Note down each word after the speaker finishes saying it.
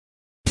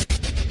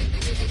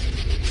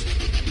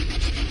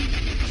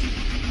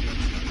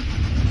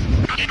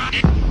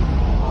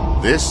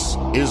This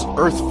is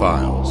Earth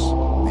Files,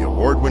 the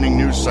award-winning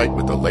news site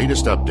with the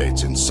latest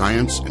updates in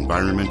science,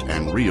 environment,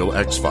 and real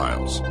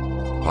X-Files.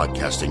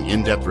 Podcasting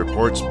in-depth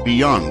reports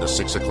beyond the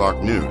 6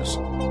 o'clock news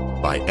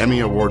by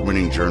Emmy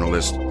Award-winning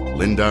journalist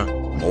Linda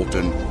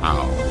Moulton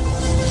Howe.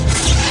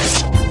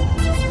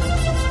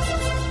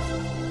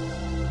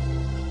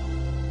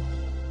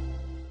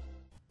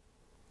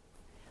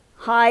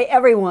 Hi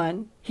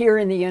everyone, here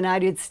in the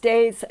United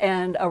States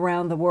and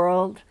around the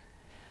world.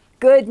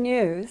 Good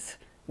news,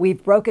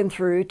 we've broken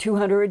through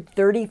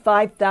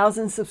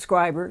 235,000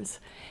 subscribers,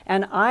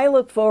 and I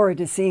look forward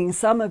to seeing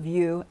some of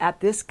you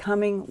at this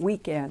coming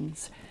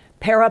weekend's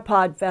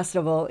Parapod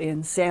Festival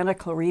in Santa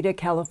Clarita,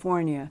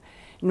 California,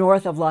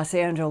 north of Los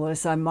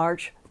Angeles on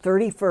March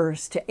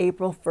 31st to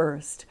April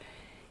 1st.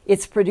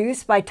 It's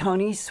produced by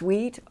Tony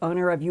Sweet,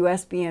 owner of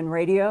USBN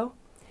Radio.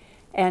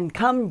 And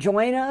come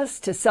join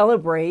us to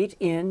celebrate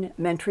in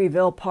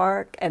Mentryville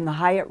Park and the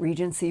Hyatt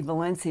Regency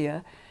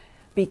Valencia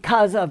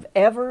because of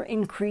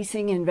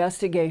ever-increasing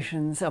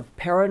investigations of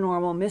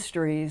paranormal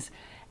mysteries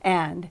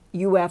and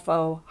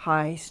UFO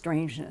high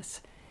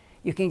strangeness.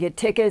 You can get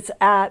tickets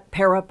at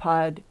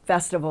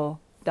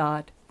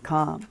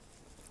parapodfestival.com.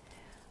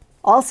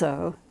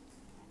 Also,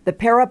 the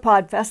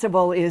Parapod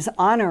Festival is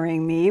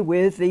honoring me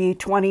with the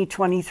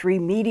 2023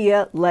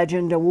 Media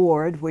Legend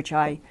Award, which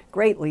I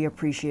greatly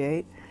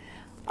appreciate.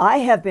 I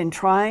have been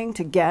trying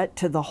to get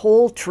to the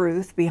whole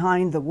truth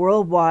behind the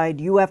worldwide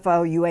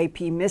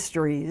UFO-UAP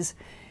mysteries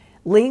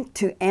linked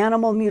to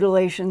animal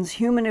mutilations,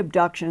 human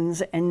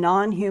abductions, and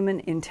non-human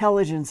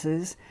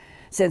intelligences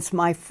since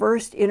my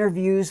first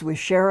interviews with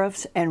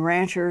sheriffs and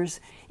ranchers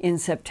in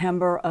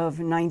September of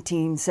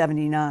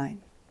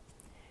 1979.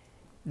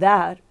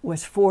 That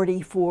was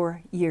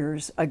 44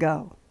 years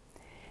ago.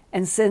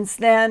 And since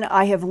then,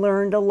 I have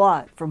learned a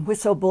lot from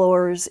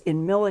whistleblowers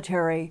in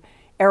military,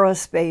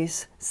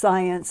 aerospace,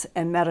 science,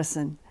 and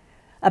medicine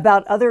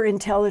about other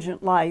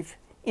intelligent life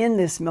in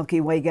this Milky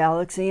Way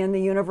galaxy and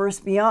the universe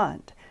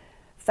beyond.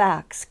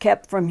 Facts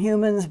kept from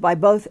humans by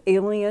both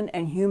alien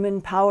and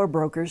human power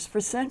brokers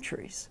for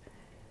centuries.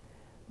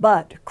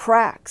 But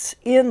cracks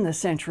in the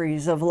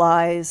centuries of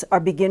lies are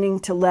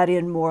beginning to let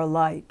in more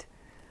light.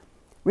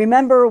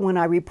 Remember when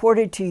I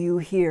reported to you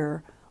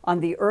here on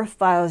the Earth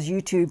Files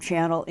YouTube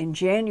channel in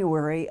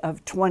January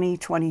of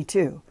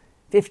 2022,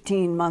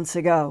 15 months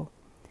ago,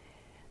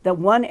 that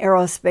one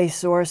aerospace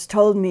source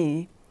told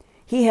me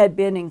he had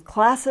been in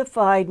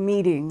classified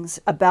meetings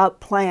about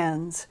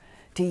plans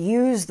to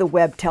use the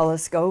Webb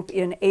telescope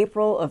in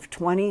April of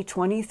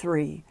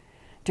 2023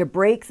 to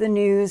break the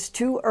news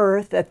to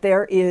Earth that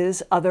there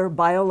is other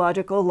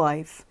biological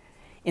life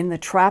in the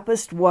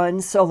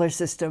TRAPPIST-1 solar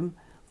system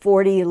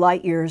 40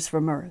 light years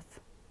from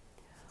Earth.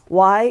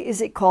 Why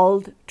is it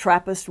called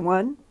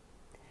TRAPPIST-1?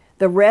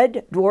 The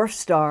red dwarf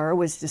star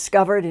was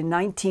discovered in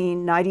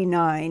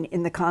 1999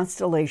 in the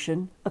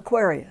constellation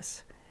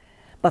Aquarius,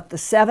 but the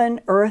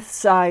 7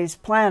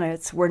 Earth-sized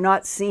planets were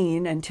not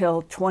seen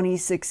until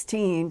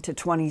 2016 to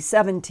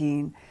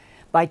 2017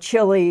 by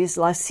Chile's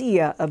La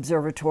Silla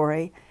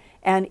Observatory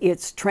and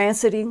its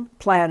Transiting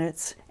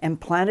Planets and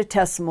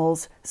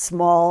Planetesimals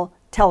Small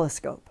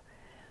Telescope.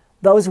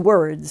 Those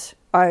words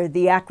are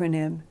the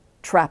acronym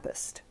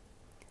TRAPPIST.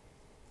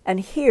 And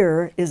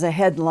here is a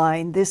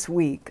headline this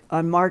week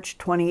on March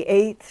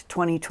 28,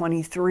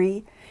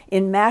 2023,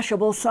 in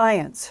Mashable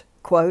Science,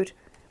 quote,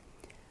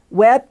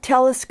 Webb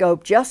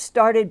telescope just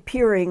started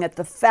peering at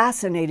the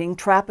fascinating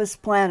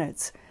TRAPPIST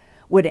planets.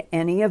 Would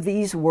any of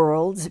these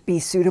worlds be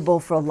suitable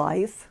for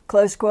life,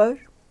 close quote?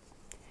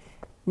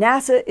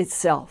 NASA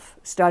itself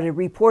started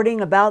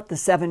reporting about the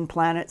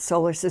 7-planet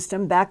solar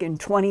system back in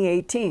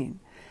 2018,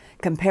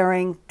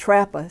 comparing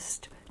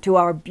TRAPPIST to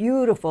our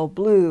beautiful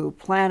blue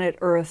planet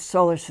Earth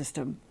solar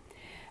system.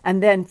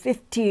 And then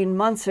 15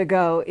 months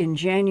ago in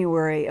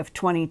January of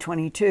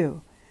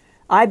 2022,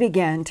 I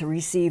began to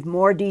receive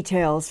more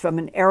details from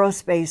an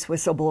aerospace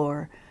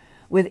whistleblower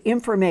with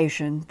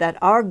information that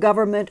our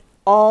government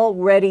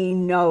already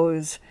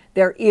knows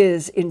there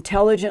is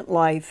intelligent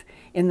life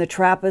in the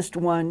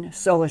TRAPPIST-1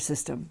 solar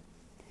system.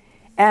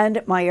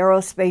 And my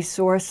aerospace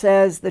source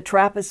says the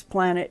TRAPPIST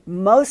planet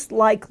most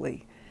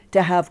likely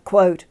to have,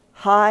 quote,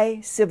 high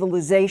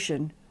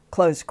civilization,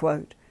 close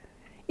quote,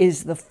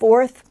 is the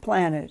 4th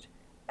planet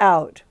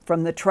out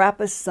from the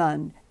TRAPPIST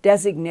sun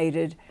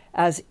designated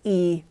as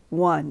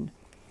E1,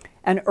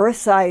 an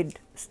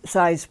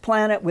Earth-sized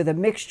planet with a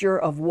mixture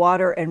of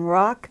water and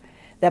rock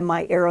that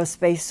my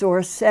aerospace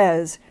source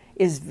says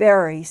is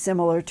very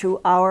similar to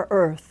our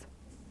Earth.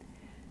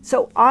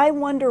 So I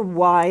wonder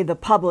why the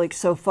public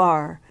so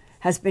far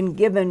has been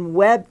given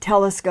Webb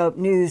telescope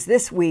news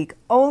this week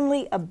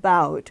only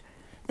about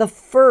the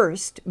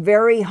first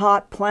very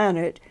hot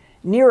planet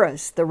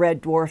nearest the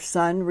red dwarf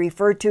sun,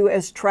 referred to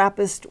as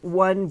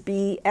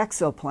TRAPPIST-1b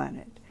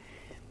exoplanet.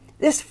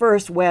 This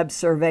first Webb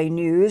survey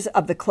news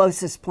of the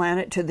closest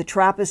planet to the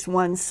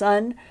TRAPPIST-1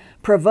 sun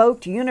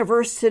provoked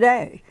Universe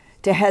Today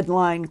to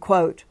headline,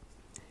 quote,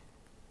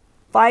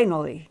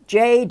 Finally,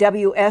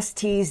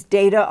 JWST's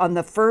data on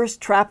the first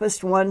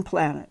TRAPPIST-1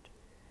 planet.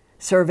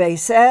 Survey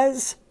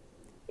says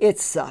it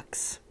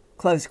sucks,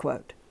 close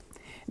quote.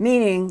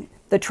 Meaning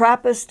the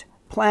TRAPPIST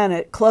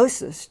planet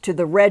closest to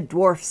the red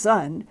dwarf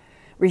sun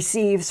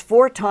receives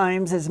 4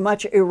 times as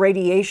much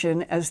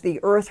irradiation as the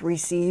Earth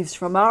receives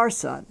from our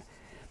sun.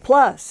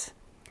 Plus,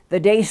 the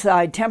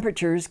dayside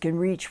temperatures can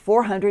reach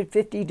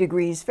 450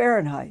 degrees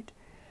Fahrenheit.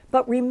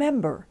 But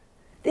remember,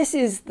 this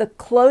is the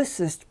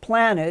closest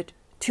planet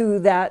to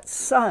that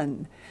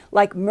sun,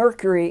 like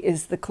Mercury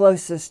is the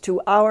closest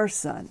to our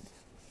sun.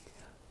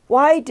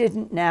 Why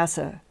didn't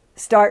NASA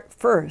start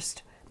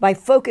first by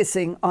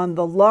focusing on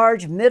the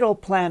large middle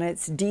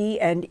planets D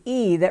and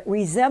E that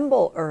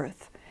resemble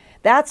Earth?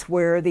 That's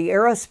where the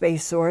aerospace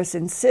source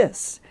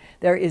insists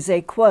there is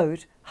a,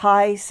 quote,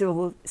 high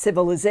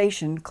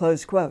civilization,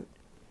 close quote.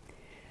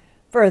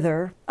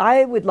 Further,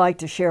 I would like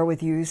to share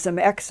with you some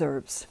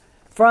excerpts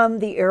from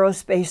the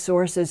aerospace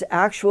source's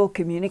actual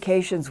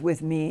communications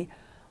with me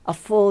a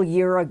full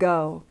year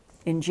ago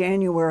in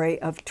January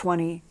of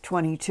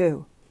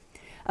 2022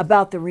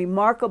 about the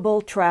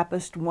remarkable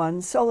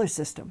TRAPPIST-1 solar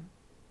system.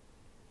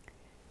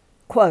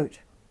 Quote,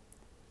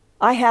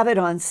 I have it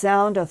on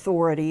sound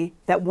authority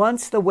that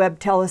once the Webb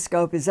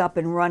telescope is up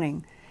and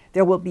running,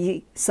 there will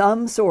be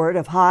some sort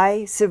of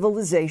high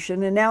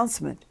civilization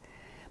announcement.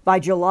 By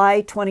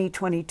July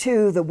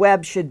 2022, the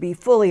Webb should be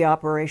fully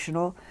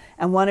operational,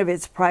 and one of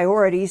its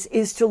priorities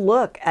is to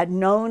look at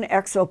known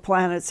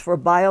exoplanets for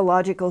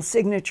biological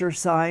signature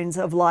signs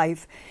of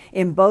life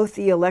in both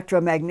the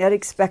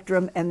electromagnetic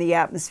spectrum and the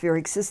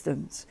atmospheric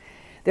systems.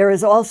 There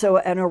is also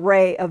an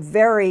array of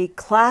very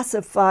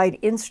classified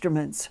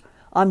instruments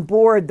on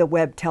board the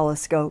Webb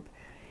telescope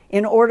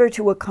in order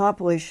to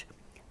accomplish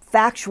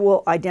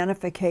factual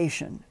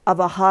identification of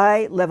a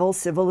high-level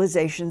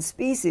civilization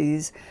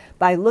species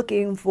by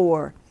looking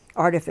for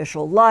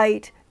artificial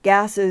light,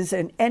 gases,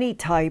 and any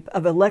type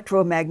of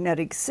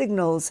electromagnetic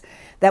signals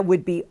that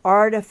would be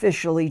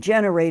artificially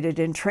generated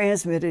and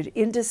transmitted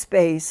into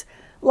space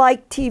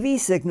like TV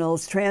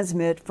signals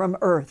transmit from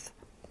Earth.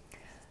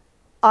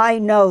 I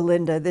know,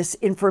 Linda, this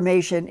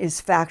information is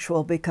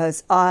factual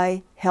because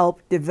I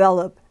helped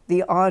develop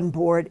the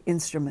onboard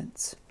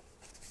instruments.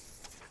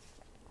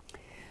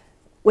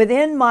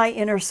 Within my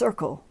inner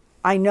circle,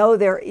 I know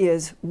there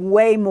is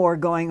way more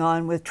going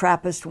on with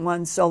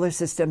TRAPPIST-1 solar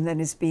system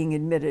than is being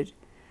admitted.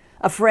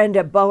 A friend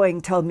at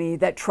Boeing told me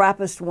that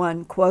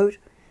TRAPPIST-1, quote,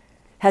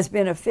 has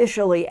been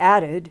officially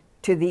added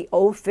to the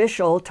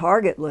official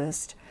target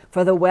list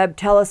for the Webb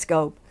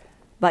telescope,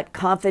 but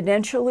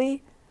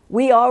confidentially,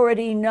 we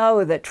already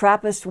know that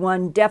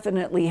TRAPPIST-1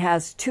 definitely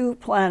has 2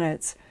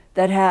 planets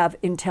that have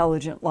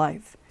intelligent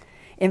life.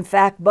 In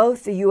fact,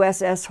 both the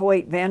USS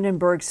Hoyt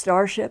Vandenberg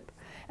Starship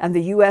and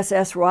the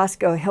USS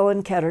Roscoe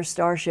Hillenkoetter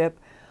Starship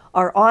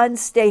are on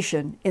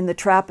station in the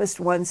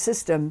TRAPPIST-1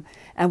 system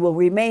and will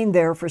remain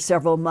there for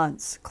several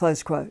months,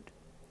 close quote.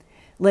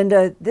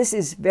 Linda, this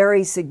is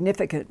very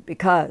significant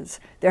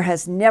because there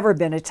has never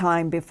been a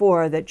time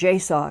before that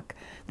JSOC,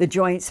 the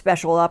Joint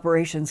Special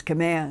Operations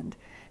Command,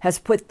 has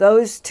put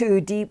those 2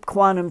 deep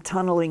quantum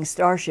tunneling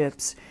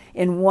starships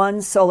in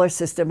one solar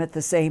system at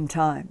the same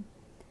time.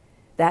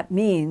 That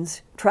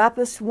means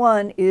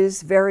TRAPPIST-1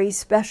 is very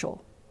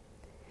special.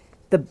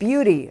 The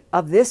beauty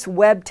of this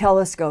Webb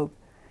telescope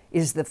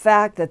is the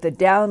fact that the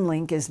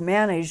downlink is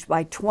managed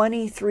by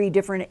 23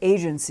 different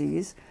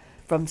agencies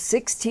from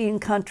 16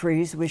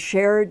 countries with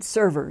shared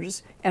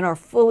servers and are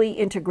fully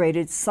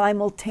integrated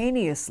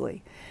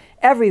simultaneously.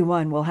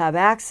 Everyone will have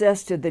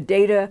access to the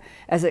data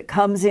as it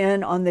comes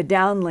in on the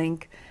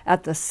downlink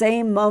at the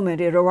same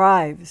moment it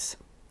arrives.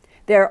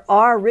 There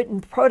are written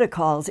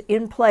protocols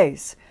in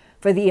place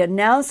for the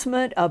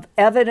announcement of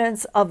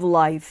evidence of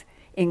life,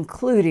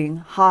 including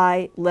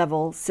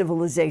high-level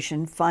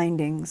civilization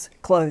findings,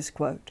 close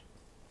quote.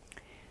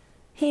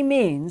 He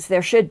means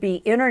there should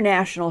be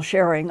international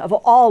sharing of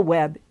all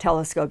Webb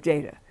telescope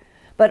data.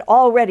 But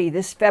already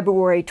this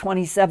February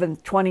 27,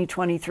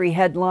 2023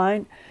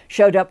 headline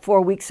showed up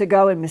 4 weeks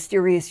ago in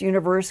Mysterious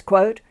Universe,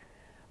 quote,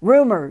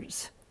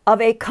 rumors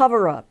of a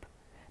cover-up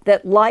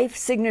that life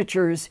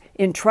signatures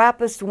in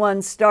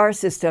TRAPPIST-1 star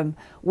system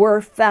were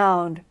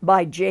found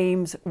by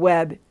James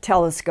Webb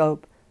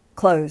telescope,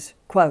 close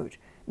quote,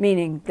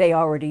 meaning they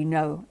already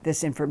know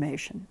this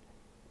information.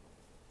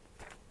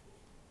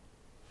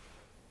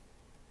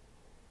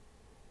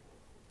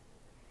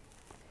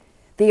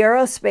 The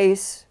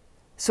aerospace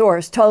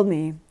source told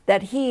me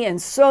that he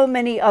and so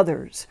many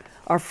others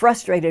are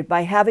frustrated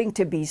by having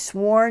to be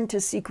sworn to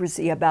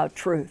secrecy about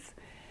truth.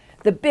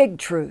 The big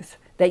truth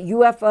that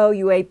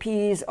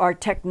UFO/UAPs are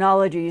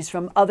technologies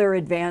from other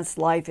advanced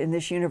life in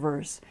this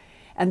universe,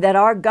 and that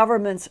our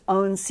government's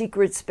own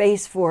secret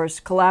Space Force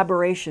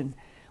collaboration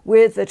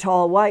with the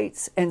Tall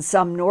Whites and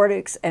some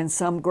Nordics and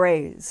some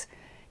Greys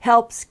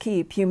helps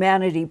keep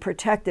humanity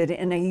protected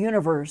in a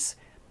universe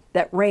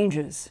that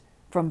ranges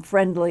from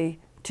friendly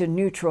to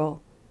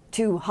neutral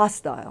to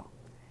hostile.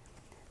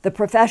 The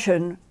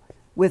profession,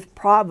 with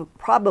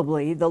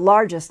probably the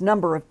largest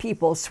number of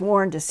people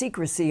sworn to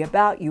secrecy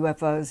about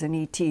UFOs and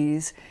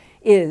ETs,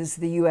 is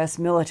the U.S.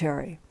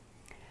 military.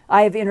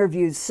 I have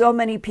interviewed so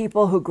many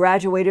people who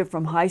graduated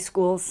from high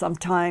school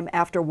sometime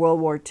after World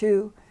War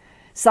II,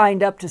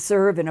 signed up to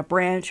serve in a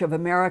branch of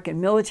American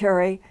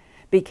military,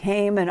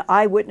 became an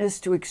eyewitness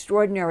to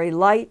extraordinary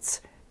lights,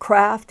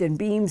 craft, and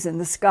beams in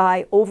the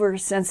sky over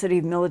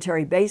sensitive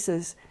military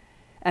bases,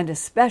 and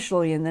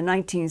especially in the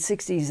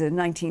 1960s and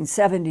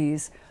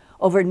 1970s,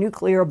 over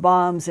nuclear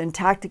bombs and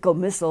tactical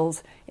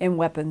missiles in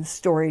weapons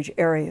storage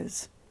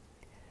areas.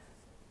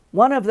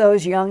 One of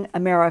those young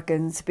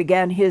Americans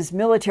began his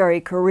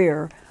military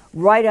career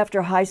right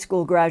after high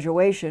school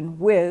graduation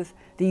with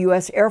the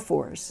U.S. Air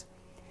Force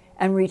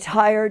and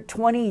retired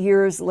 20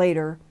 years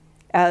later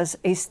as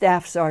a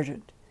staff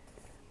sergeant.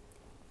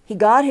 He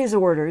got his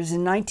orders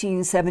in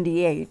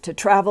 1978 to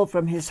travel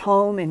from his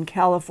home in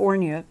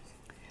California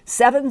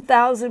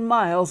 7,000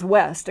 miles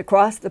west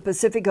across the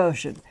Pacific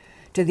Ocean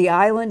to the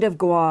island of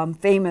Guam,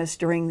 famous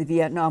during the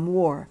Vietnam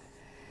War.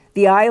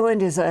 The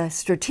island is a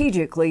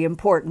strategically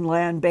important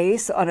land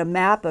base on a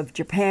map of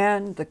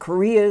Japan, the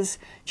Koreas,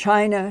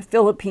 China,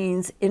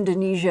 Philippines,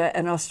 Indonesia,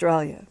 and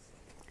Australia.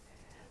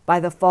 By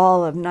the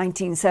fall of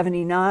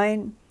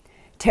 1979,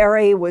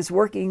 Terry was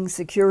working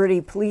security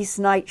police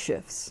night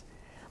shifts.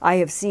 I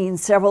have seen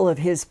several of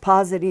his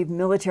positive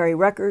military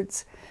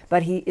records,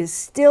 but he is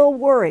still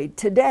worried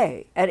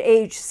today at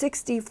age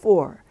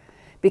 64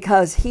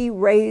 because he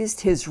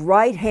raised his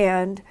right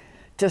hand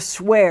to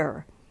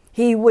swear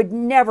he would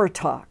never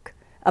talk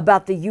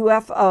about the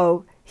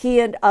UFO he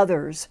and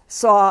others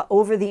saw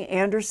over the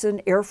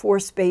Andersen Air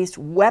Force Base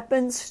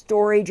weapons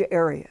storage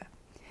area.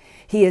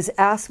 He has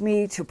asked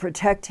me to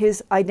protect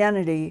his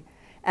identity,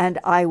 and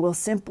I will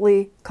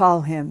simply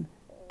call him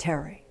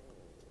Terry.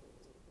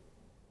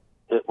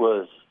 It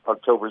was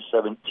October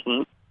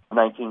 17th,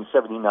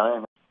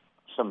 1979.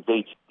 Some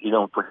dates you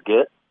don't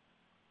forget.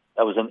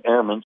 I was an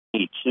airman,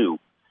 E2.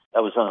 I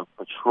was on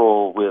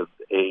patrol with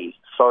a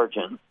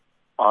sergeant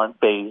on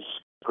base,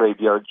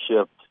 graveyard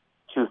shift,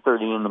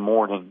 2:30 in the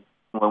morning,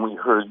 when we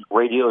heard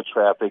radio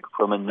traffic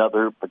from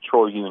another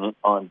patrol unit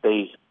on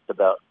base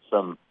about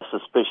some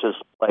suspicious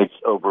lights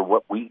over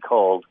what we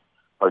called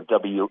our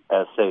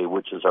WSA,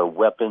 which is our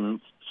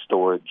weapons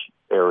storage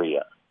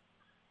area.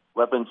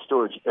 Weapons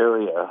storage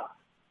area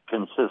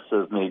consists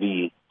of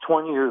maybe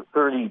 20 or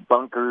 30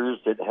 bunkers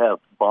that have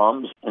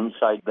bombs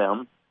inside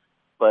them,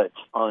 but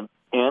on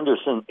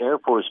Andersen Air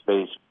Force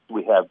Base,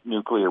 we have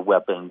nuclear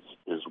weapons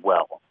as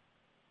well.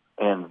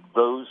 And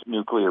those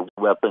nuclear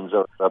weapons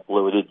are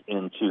uploaded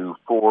into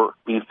 4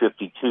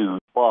 B-52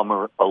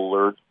 bomber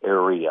alert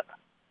area.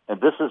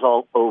 And this is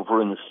all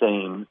over in the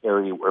same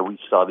area where we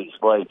saw these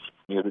lights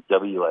near the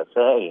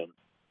WSA. And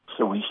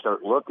so we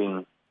start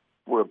looking.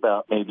 We're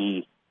about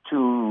maybe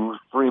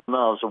 2-3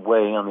 miles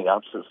away on the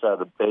opposite side of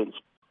the base,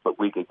 but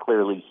we could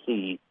clearly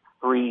see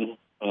 3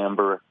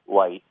 amber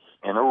lights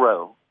in a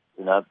row,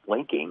 not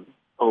blinking,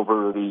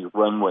 over the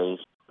runways,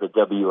 the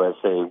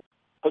WSA.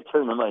 I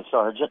turned to my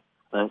sergeant,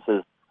 and I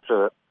said,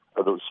 "Sir,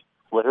 are those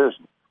flares?"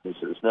 He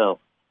says, "No,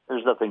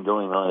 there's nothing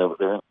going on over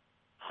there."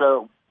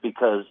 So,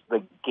 because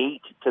the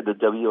gate to the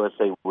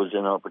WSA was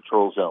in our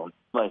patrol zone,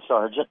 my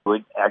sergeant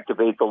would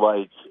activate the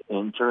lights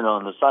and turn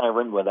on the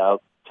siren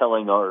without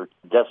telling our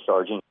desk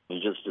sergeant.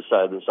 He just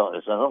decided this on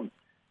his own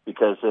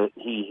because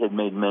he had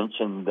made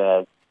mention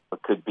that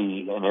it could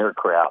be an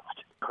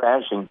aircraft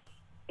crashing.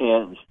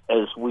 And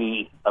as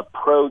we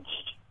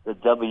approached the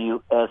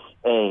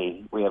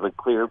WSA, we have a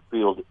clear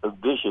field of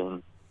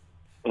vision,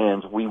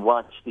 and we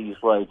watched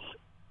these lights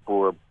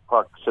for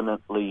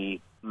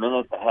approximately a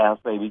minute and a half,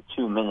 maybe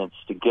 2 minutes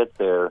to get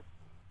there.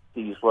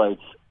 These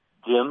lights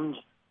dimmed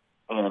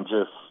and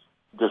just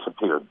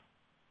disappeared.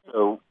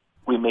 So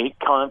we made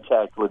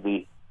contact with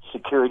the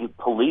security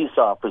police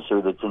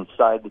officer that's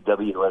inside the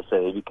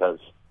WSA because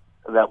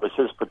that was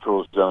his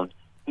patrol zone.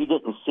 He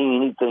didn't see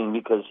anything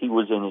because he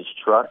was in his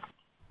truck,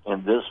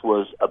 and this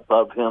was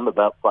above him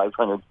about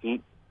 500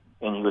 feet,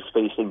 and he was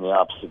facing the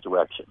opposite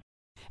direction.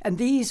 And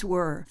these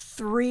were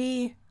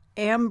 3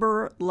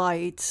 amber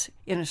lights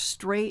in a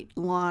straight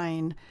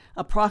line,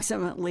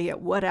 approximately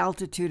at what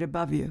altitude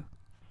above you?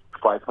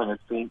 500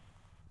 feet.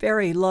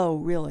 Very low,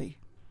 really.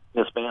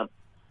 Yes, ma'am.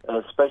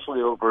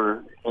 Especially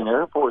over an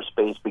Air Force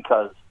base,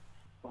 because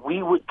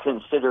we would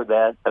consider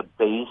that a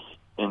base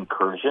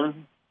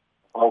incursion,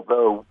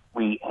 although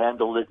we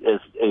handled it as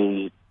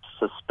a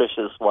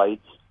suspicious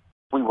lights.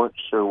 We weren't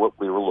sure what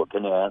we were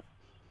looking at,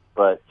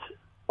 but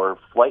our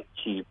flight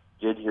chief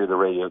did hear the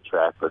radio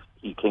track, but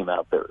he came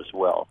out there as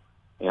well,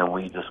 and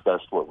we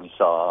discussed what we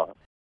saw.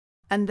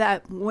 And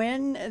that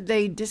when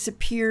they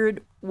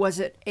disappeared, was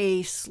it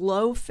a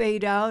slow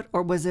fade out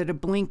or was it a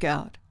blink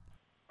out?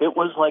 It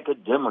was like a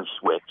dimmer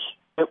switch.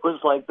 It was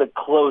like the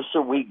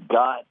closer we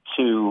got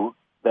to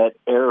that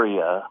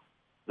area,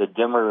 the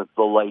dimmer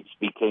the lights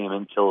became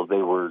until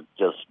they were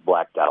just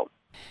blacked out.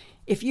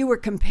 If you were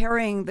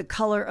comparing the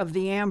color of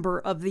the amber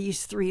of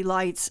these 3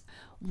 lights,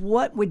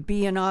 what would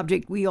be an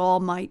object we all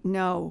might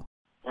know?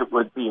 It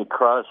would be a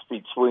cross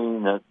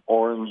between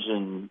orange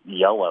and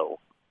yellow.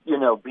 You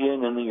know,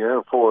 being in the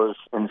Air Force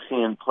and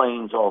seeing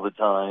planes all the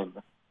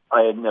time,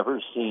 I had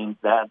never seen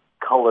that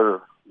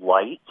color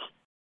light.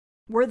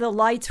 Were the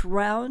lights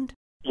round?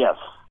 Yes.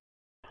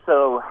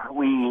 So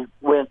we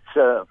went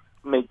to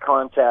make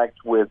contact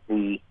with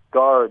the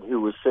guard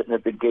who was sitting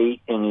at the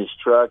gate in his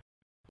truck.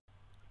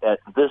 At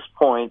this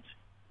point,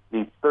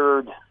 the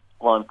third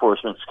law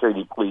enforcement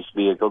security police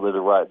vehicle that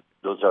arrived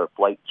was our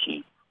flight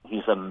chief.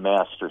 He's a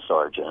master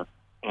sergeant.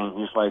 And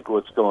he's like,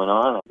 what's going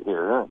on up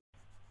here?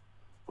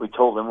 We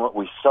told him what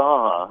we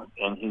saw,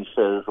 and he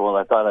says, well,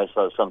 I thought I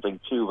saw something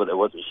too, but I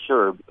wasn't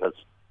sure because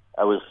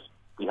I was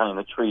behind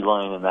the tree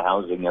line in the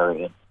housing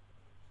area.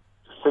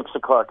 6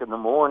 o'clock in the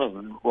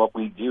morning, what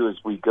we do is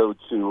we go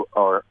to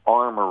our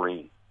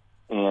armory,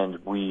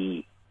 and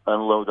we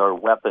unload our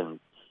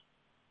weapons,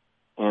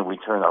 and we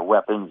turn our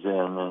weapons in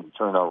and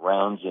turn our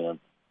rounds in.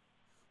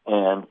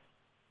 And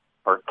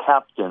our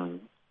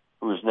captain,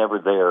 who was never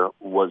there,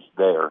 was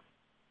there.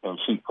 And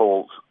she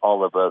pulls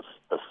all of us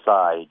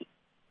aside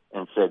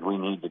and said, we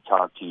need to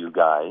talk to you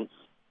guys.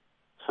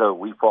 So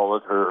we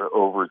followed her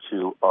over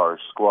to our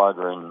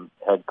squadron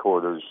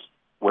headquarters,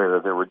 where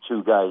there were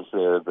two guys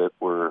there that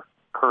were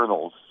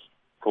colonels,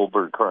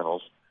 full-bird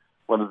colonels.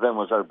 One of them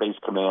was our base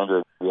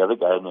commander. The other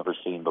guy I'd never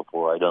seen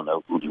before. I don't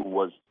know who he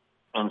was.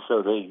 And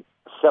so they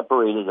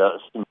separated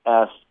us and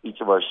asked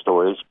each of our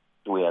stories.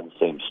 We had the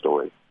same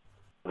story.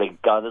 They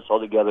got us all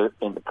together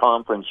in the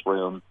conference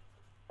room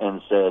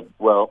and said,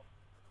 well,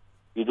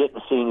 you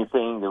didn't see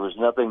anything. There was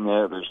nothing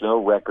there. There's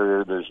no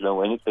record. There's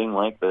no anything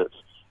like this.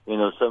 You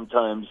know,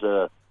 sometimes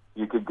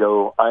you could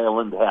go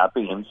island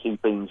happy and see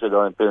things that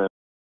aren't there.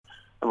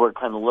 And we're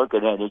kind of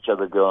looking at each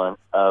other going,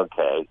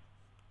 okay,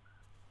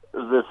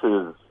 this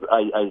is,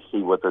 I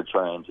see what they're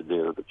trying to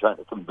do. They're trying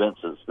to convince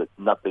us that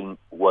nothing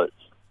was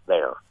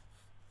there.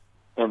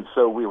 And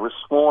so we were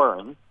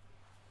sworn.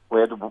 We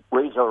had to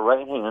raise our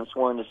right hand,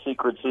 sworn to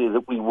secrecy,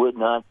 that we would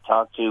not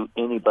talk to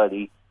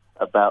anybody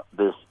about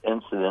this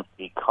incident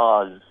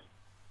because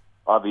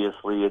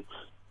obviously it's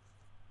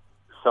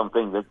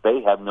something that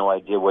they have no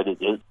idea what it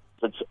is.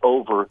 It's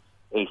over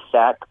a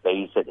SAC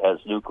base that has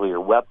nuclear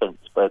weapons.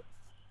 But,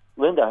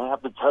 Linda, I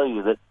have to tell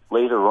you that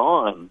later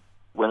on,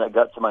 when I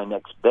got to my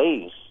next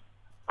base,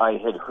 I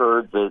had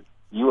heard that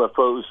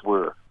UFOs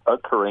were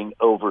occurring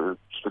over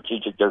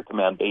Strategic Air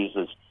Command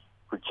bases,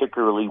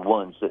 particularly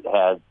ones that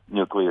had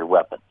nuclear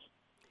weapons.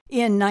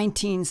 In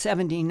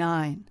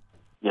 1979.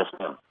 Yes,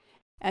 ma'am.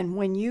 And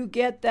when you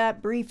get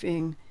that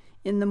briefing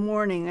in the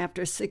morning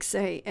after 6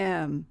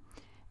 a.m.,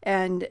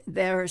 and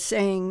they're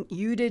saying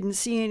you didn't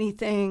see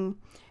anything,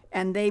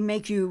 and they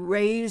make you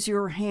raise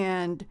your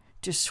hand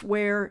to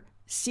swear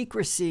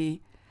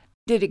secrecy,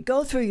 did it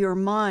go through your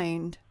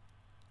mind,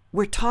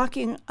 we're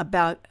talking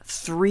about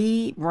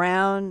 3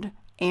 round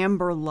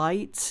amber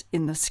lights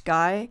in the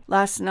sky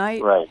last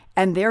night, right,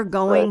 and they're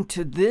going right,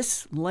 to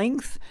this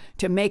length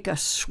to make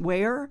us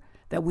swear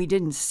that we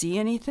didn't see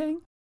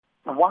anything?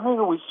 Why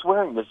are we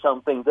swearing to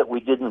something that we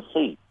didn't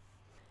see?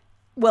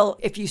 Well,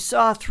 if you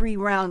saw 3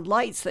 round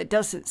lights, that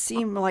doesn't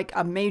seem like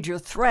a major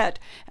threat,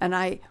 and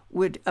I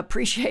would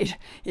appreciate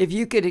if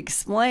you could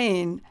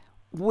explain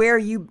where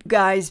you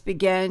guys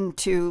began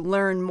to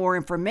learn more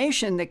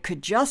information that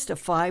could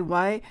justify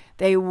why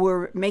they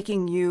were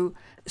making you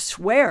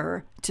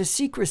swear to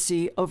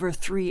secrecy over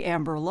 3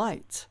 amber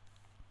lights.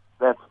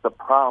 That's the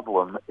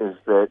problem, is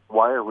that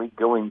why are we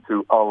going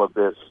through all of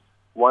this?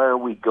 Why are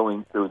we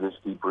going through this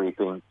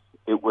debriefing?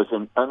 It was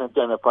an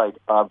unidentified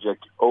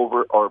object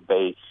over our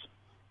base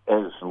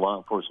as law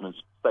enforcement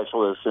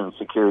specialists and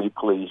security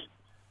police,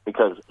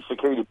 because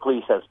security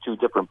police has 2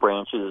 different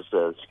branches,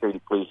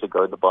 security police that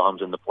guard the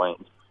bombs in the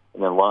planes,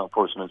 and then law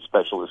enforcement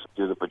specialists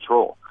do the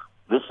patrol.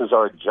 This is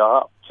our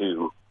job,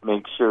 to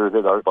make sure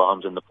that our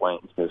bombs in the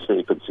planes are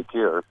safe and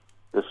secure.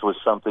 This was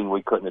something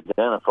we couldn't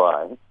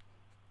identify.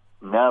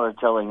 Now they're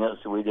telling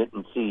us we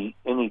didn't see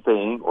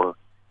anything, or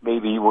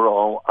maybe we're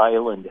all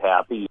island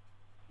happy,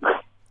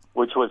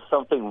 which was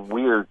something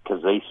weird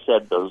because they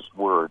said those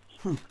words.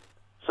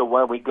 So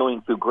why are we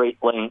going through great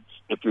lengths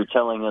if you're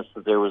telling us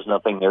that there was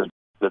nothing there,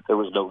 that there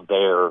was no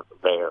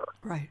there?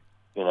 Right.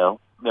 You know,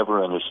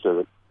 never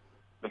understood it,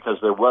 because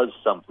there was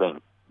something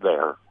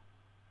there.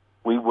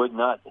 We would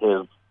not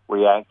have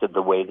reacted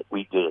the way that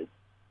we did.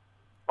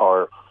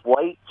 Our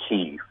flight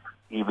chief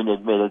even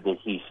admitted that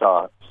he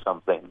saw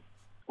something.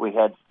 We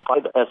had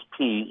 5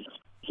 SPs,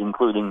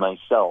 including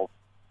myself,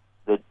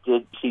 that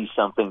did see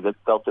something that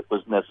felt it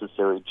was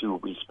necessary to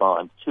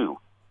respond to,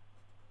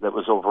 that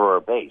was over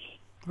our base.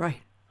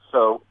 Right.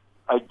 So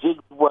I did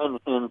run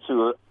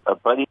into a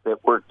buddy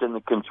that worked in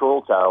the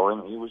control tower,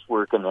 and he was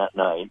working that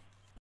night.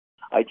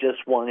 I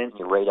just wanted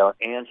to write out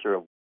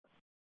answer.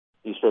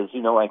 He says,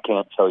 I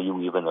can't tell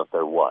you even if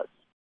there was.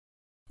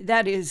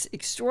 That is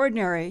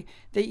extraordinary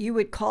that you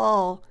would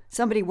call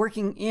somebody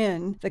working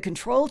in the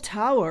control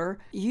tower.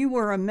 You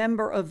were a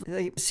member of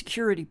the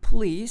security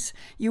police.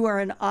 You are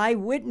an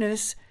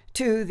eyewitness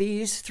to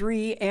these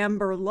 3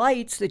 amber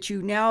lights that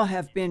you now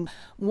have been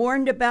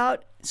warned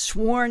about,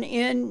 sworn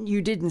in,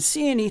 you didn't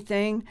see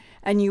anything,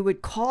 and you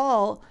would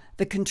call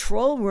the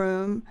control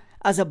room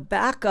as a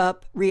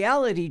backup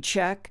reality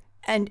check,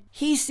 and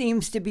he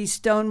seems to be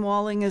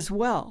stonewalling as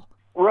well.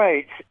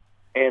 Right.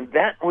 And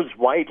that was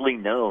widely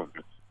known,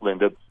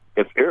 Linda.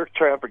 If air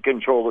traffic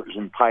controllers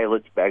and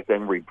pilots back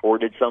then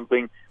reported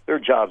something, their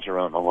jobs are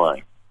on the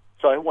line.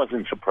 So I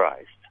wasn't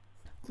surprised.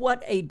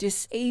 What a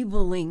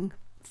disabling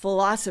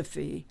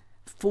philosophy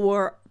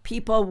for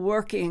people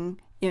working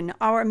in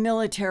our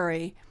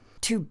military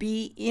to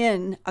be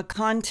in a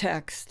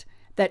context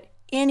that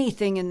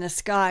anything in the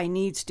sky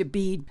needs to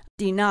be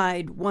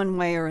denied one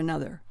way or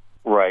another.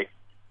 Right.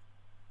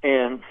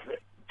 And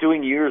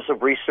doing years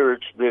of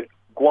research, that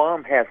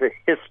Guam has a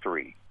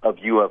history of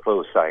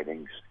UFO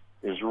sightings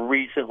as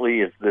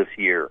recently as this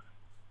year.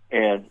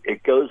 And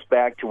it goes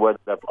back to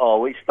what I've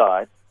always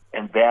thought,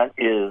 and that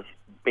is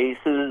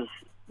bases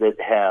that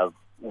have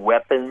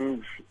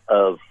weapons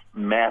of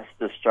mass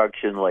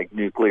destruction like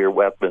nuclear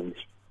weapons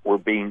were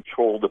being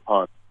trolled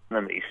upon,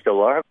 and they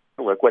still are.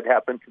 Look what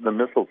happened to the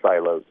missile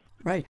silos.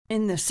 Right.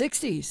 In the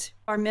 60s,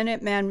 our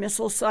Minuteman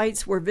missile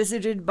sites were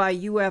visited by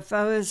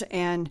UFOs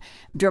and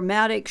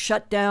dramatic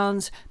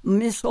shutdowns,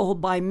 missile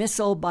by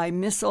missile by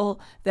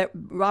missile, that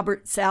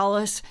Robert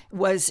Salas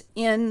was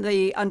in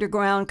the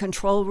underground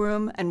control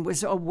room and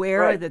was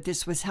aware that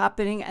this was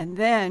happening. And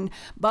then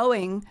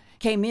Boeing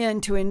came in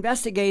to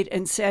investigate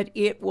and said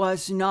it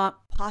was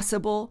not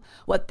possible.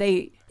 What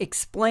they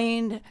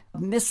explained,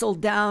 missile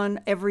down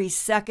every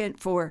second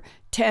for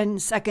 10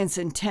 seconds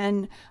and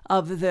 10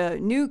 of the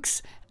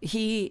nukes.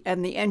 He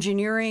and the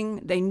engineering,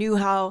 they knew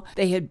how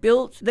they had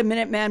built the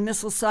Minuteman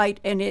missile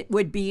site, and it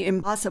would be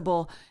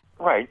impossible.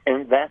 Right,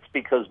 and that's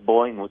because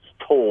Boeing was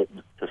told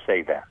to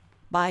say that.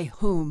 By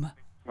whom?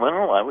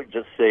 Well, I would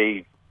just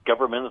say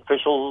government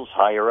officials,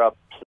 higher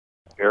ups,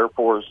 Air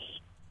Force,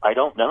 I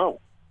don't know.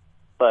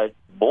 But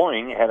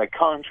Boeing had a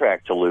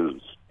contract to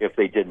lose if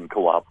they didn't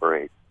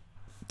cooperate.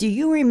 Do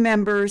you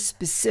remember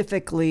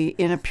specifically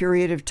in a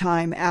period of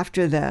time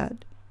after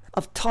that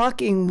of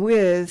talking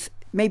with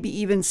maybe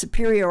even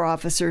superior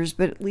officers,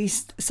 but at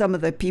least some of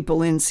the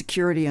people in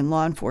security and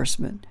law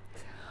enforcement,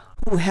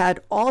 who had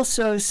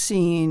also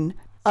seen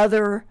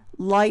other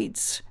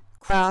lights,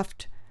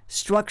 craft,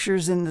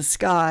 structures in the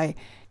sky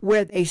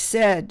where they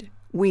said,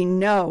 we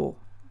know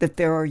that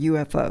there are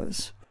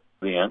UFOs?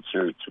 The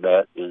answer to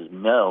that is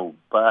no,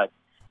 but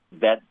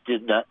that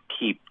did not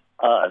keep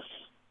us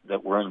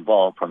that were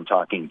involved from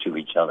talking to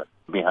each other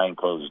behind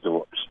closed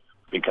doors,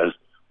 because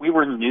we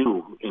were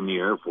new in the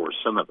Air Force.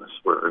 Some of us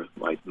were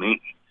like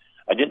me.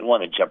 I didn't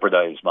want to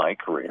jeopardize my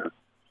career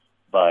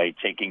by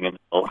taking an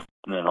oath,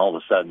 and then all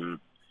of a sudden,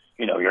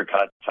 you're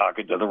caught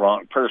talking to the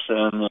wrong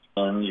person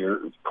and you're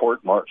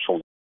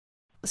court-martialed.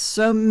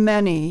 So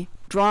many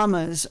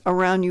dramas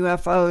around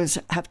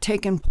UFOs have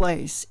taken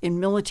place in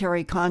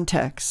military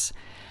contexts,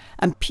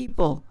 and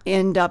people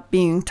end up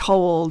being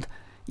told,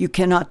 you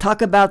cannot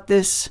talk about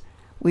this.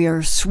 We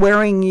are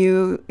swearing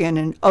you in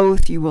an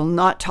oath you will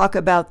not talk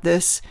about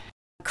this,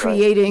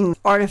 creating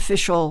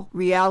artificial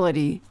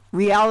reality.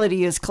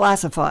 Reality is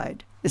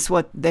classified, is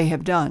what they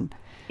have done.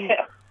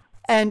 Yeah.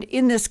 And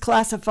in this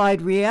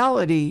classified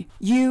reality,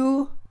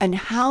 you and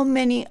how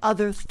many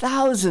other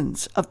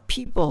thousands of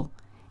people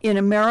in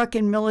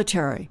American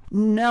military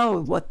know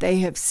what they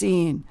have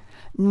seen,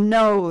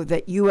 know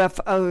that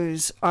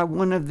UFOs are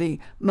one of the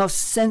most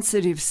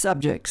sensitive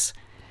subjects,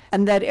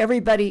 and that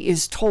everybody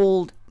is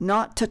told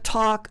not to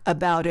talk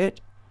about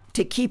it,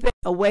 to keep it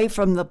away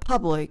from the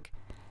public.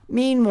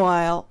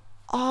 Meanwhile,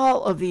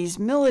 all of these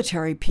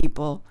military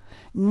people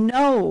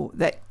know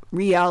that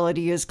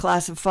reality is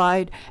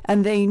classified,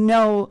 and they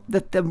know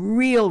that the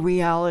real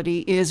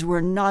reality is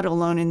we're not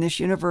alone in this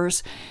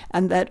universe,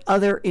 and that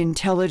other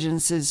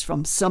intelligences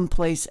from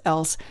someplace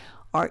else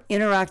are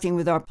interacting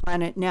with our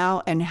planet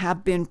now and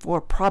have been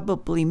for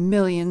probably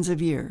millions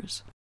of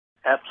years.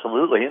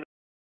 Absolutely.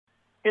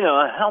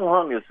 How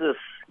long is this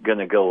going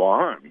to go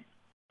on?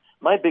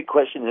 My big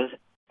question is,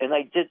 and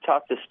I did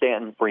talk to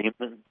Stanton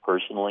Freeman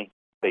personally,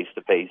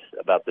 face-to-face,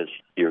 about this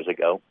years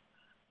ago.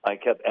 I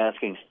kept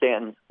asking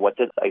Stanton, what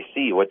did I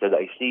see? What did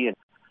I see? And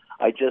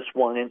I just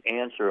want an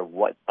answer of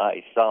what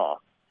I saw.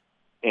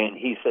 And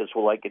he says,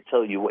 well, I could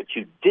tell you what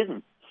you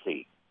didn't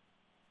see.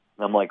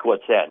 And I'm like,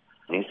 what's that?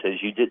 And he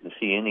says, you didn't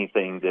see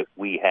anything that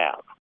we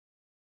have.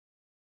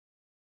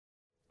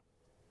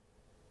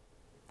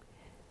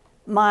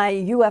 My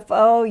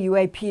UFO,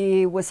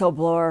 UAP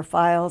whistleblower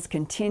files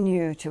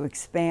continue to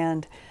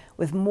expand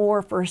with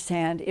more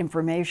firsthand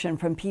information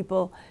from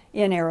people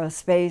in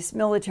aerospace,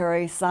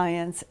 military,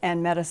 science,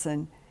 and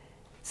medicine.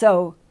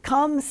 So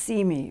come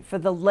see me for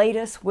the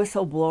latest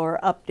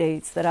whistleblower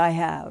updates that I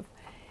have,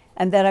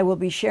 and that I will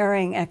be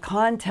sharing at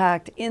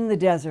Contact in the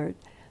Desert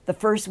the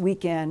first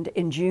weekend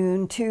in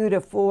June 2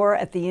 to 4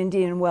 at the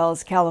Indian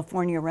Wells,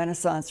 California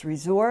Renaissance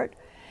Resort.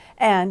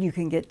 And you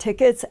can get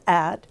tickets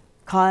at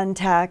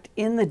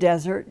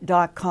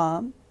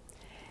contactinthedesert.com,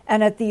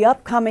 and at the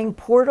upcoming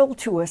Portal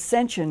to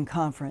Ascension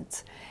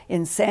Conference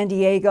in San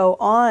Diego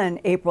on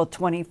April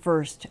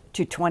 21st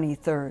to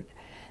 23rd.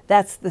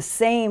 That's the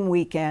same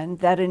weekend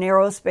that an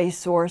aerospace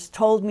source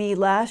told me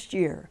last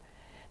year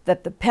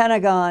that the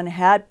Pentagon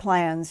had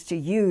plans to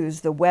use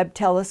the Webb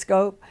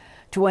telescope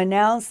to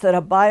announce that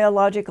a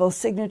biological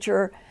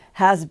signature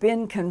has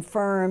been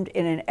confirmed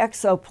in an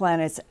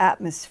exoplanet's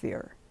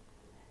atmosphere.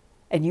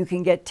 And you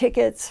can get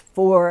tickets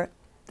for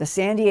the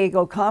San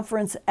Diego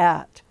conference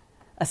at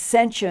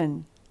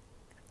Ascension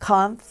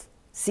Conf,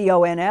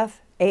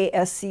 C-O-N-F,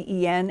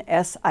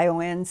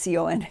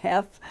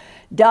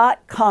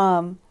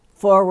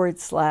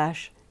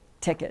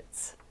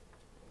 ASCENSIONF.com/tickets.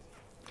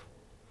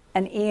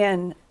 And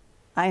Ian,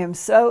 I am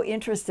so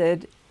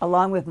interested,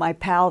 along with my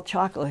pal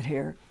Chocolate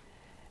here,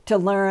 to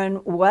learn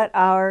what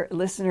our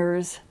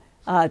listeners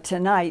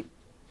tonight,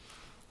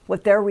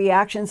 what their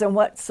reactions, and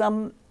what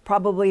some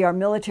probably are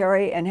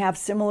military and have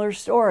similar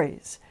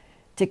stories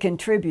to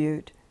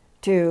contribute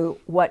to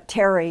what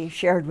Terry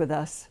shared with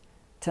us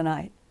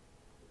tonight.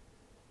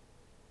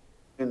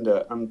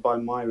 And by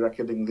my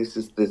reckoning, this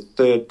is the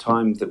third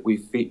time that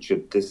we've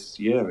featured this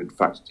year, in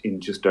fact, in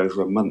just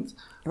over a month,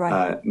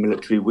 right.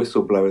 Military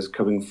whistleblowers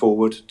coming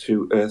forward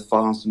to Earth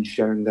Files and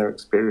sharing their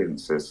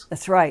experiences.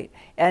 That's right.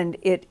 And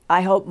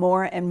I hope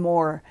more and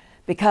more,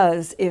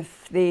 because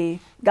if the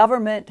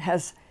government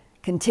has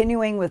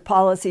continuing with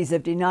policies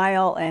of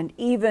denial and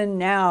even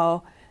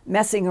now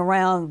messing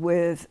around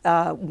with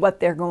what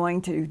they're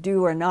going to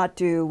do or not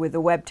do with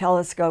the Webb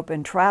telescope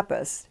and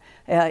TRAPPIST,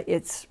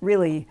 it's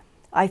really,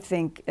 I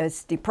think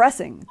it's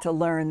depressing to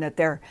learn that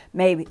there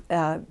may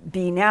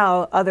be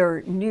now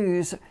other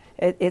news.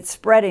 It's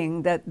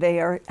spreading that they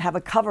have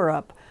a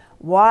cover-up.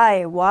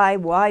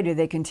 Why do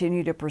they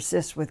continue to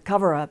persist with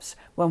cover-ups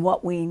when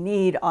what we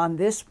need on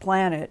this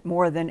planet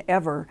more than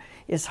ever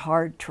is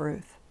hard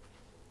truth?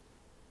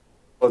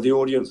 Well, the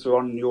audience are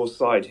on your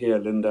side here,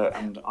 Linda,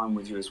 and I'm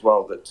with you as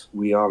well, that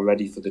we are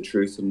ready for the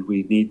truth and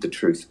we need the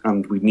truth,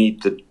 and we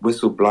need the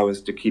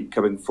whistleblowers to keep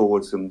coming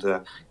forwards and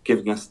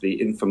giving us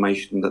the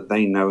information that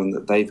they know and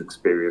that they've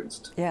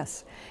experienced.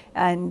 Yes.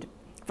 And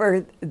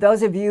for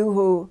those of you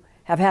who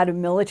have had a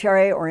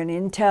military or an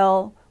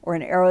intel or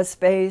an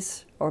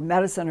aerospace or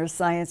medicine or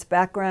science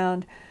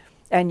background,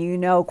 and you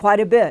know quite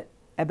a bit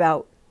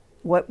about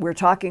what we're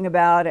talking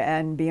about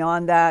and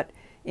beyond that,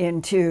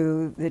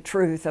 into the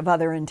truth of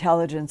other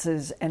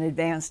intelligences and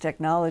advanced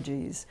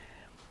technologies,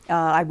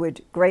 I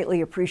would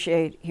greatly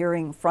appreciate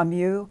hearing from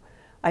you.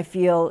 I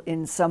feel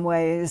in some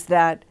ways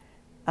that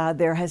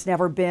there has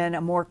never been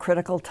a more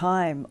critical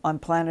time on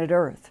planet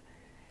Earth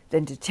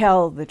than to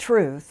tell the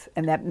truth,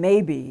 and that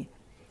maybe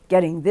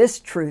getting this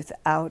truth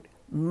out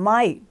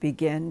might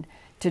begin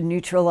to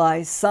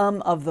neutralize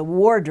some of the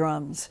war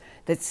drums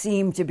that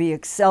seem to be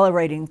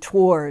accelerating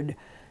toward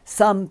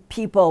some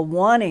people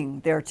wanting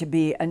there to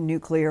be a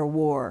nuclear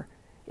war.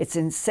 It's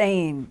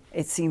insane,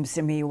 it seems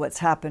to me, what's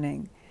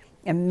happening.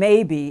 And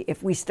maybe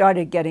if we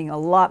started getting a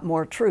lot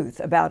more truth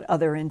about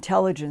other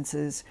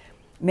intelligences,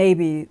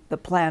 maybe the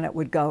planet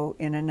would go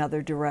in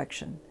another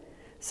direction.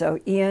 So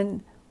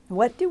Ian,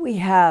 what do we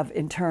have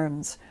in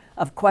terms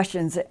of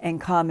questions and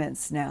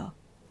comments now?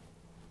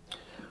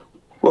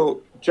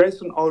 Well,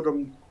 Jason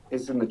Oldham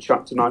is in the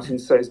chat tonight and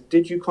says,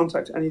 did you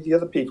contact any of the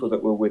other people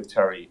that were with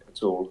Terry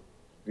at all?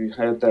 Have you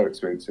heard their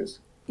experiences?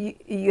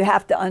 You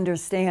have to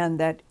understand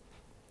that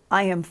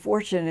I am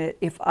fortunate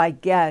if I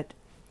get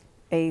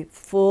a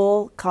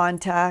full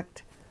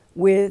contact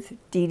with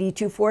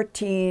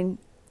DD-214,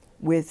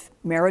 with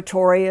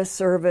meritorious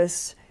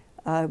service,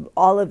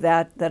 all of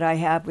that I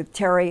have with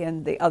Terry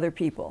and the other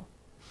people.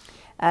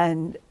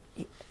 And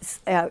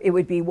it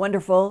would be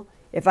wonderful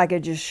if I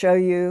could just show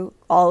you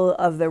all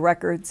of the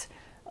records,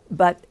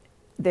 but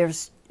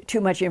there's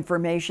too much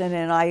information,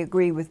 and I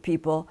agree with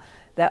people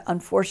that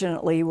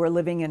unfortunately we're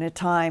living in a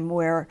time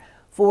where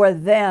for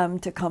them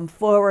to come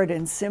forward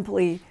and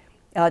simply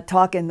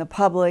talk in the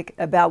public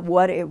about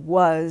what it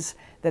was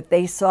that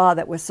they saw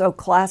that was so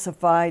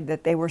classified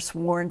that they were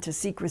sworn to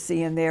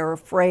secrecy, and they're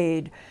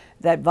afraid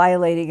that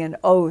violating an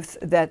oath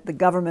that the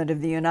government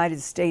of the United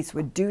States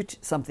would do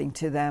something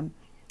to them.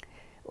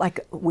 Like,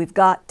 we've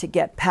got to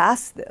get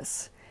past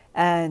this,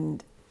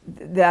 and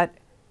that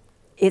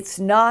it's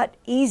not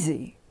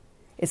easy.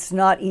 It's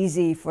not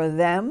easy for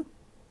them.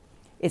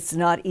 It's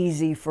not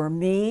easy for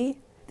me.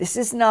 This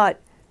is not,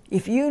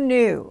 if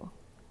you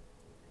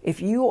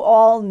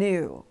all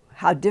knew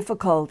how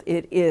difficult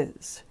it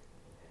is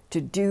to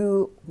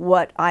do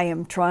what I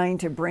am trying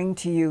to bring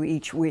to you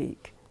each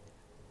week,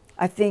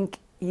 I think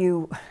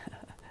you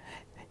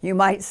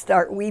might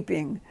start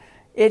weeping.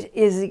 It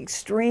is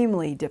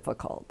extremely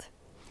difficult.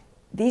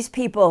 These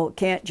people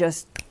can't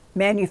just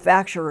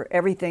manufacture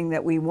everything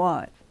that we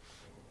want.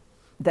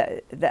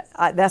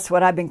 That's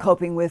what I've been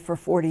coping with for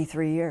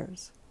 43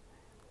 years.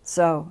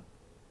 So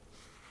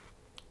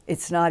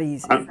it's not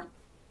easy.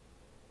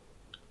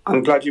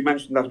 I'm glad you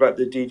mentioned that about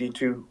the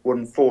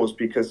DD-214s,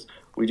 because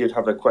we did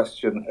have a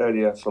question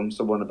earlier from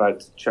someone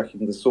about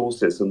checking the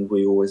sources, and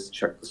we always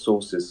check the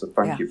sources. So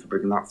thank you for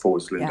bringing that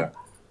forward, Linda.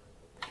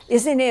 Yeah.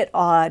 Isn't it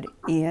odd,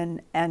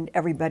 Ian, and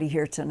everybody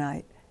here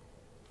tonight,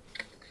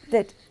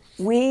 that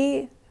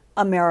we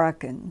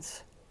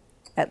Americans,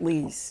 at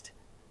least,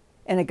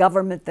 in a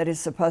government that is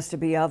supposed to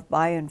be of,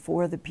 by, and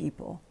for the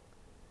people,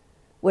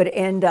 would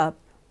end up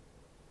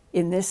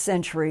in this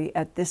century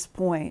at this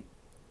point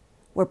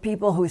where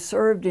people who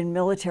served in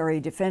military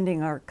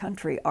defending our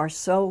country are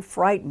so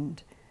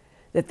frightened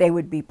that they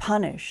would be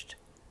punished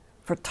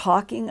for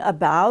talking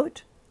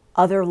about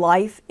other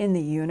life in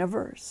the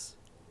universe,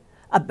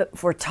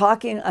 for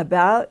talking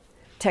about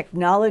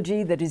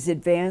technology that is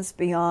advanced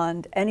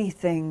beyond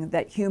anything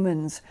that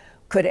humans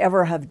could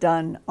ever have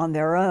done on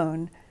their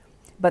own,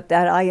 but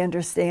that I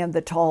understand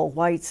the tall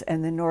whites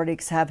and the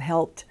Nordics have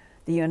helped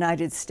the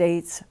United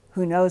States.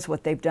 Who knows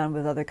what they've done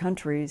with other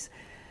countries,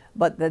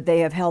 but that they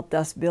have helped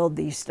us build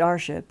these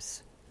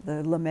starships,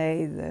 the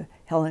LeMay, the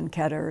Helen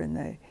Keter,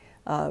 and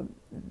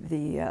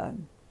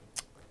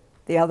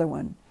the other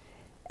one.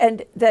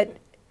 And that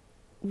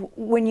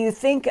when you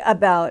think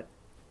about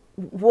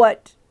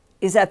what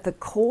is at the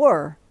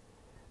core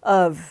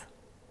of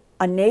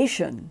a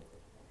nation,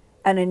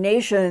 and a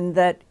nation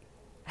that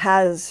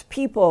has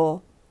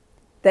people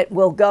that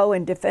will go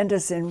and defend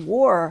us in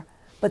war,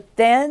 but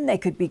then they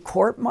could be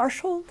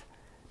court-martialed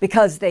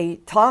because they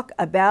talk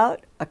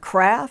about a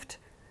craft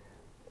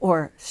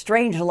or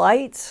strange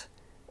lights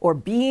or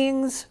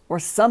beings or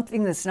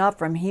something that's not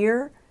from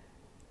here.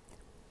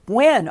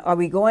 When are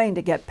we going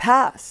to get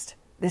past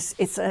this?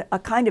 It's a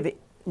kind of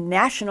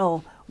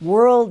national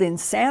world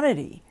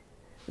insanity.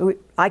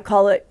 I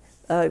call it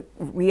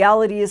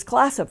reality is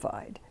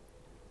classified.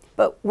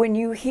 But when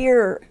you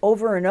hear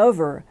over and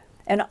over,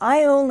 and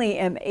I only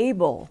am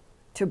able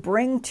to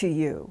bring to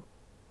you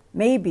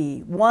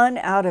maybe 1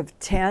 out of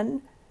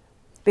 10,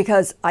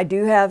 because I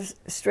do have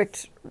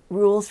strict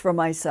rules for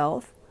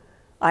myself.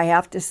 I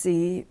have to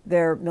see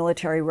their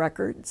military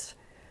records.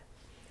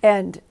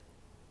 And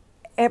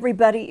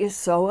everybody is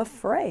so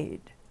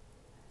afraid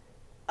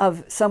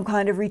of some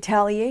kind of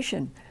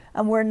retaliation.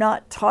 And we're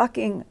not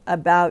talking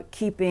about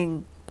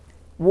keeping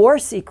war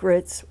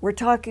secrets. We're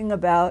talking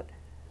about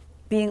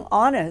being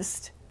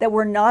honest that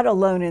we're not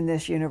alone in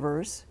this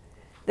universe,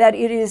 that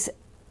it is,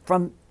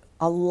 from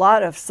a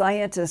lot of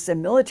scientists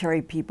and military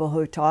people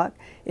who talk,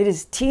 it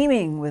is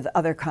teeming with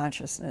other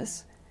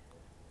consciousness,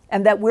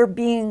 and that we're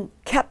being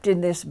kept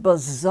in this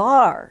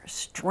bizarre,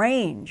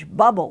 strange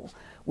bubble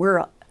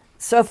where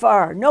so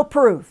far no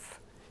proof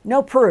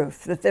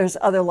that there's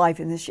other life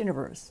in this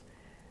universe.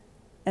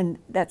 And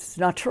that's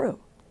not true.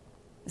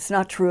 It's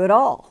not true at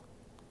all.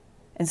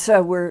 And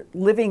so we're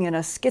living in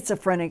a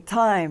schizophrenic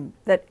time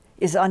that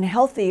is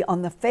unhealthy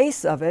on the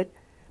face of it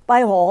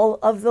by all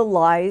of the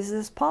lies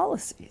as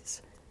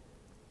policies.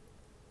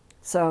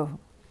 So,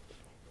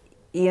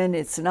 Ian,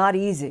 it's not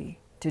easy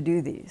to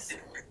do these.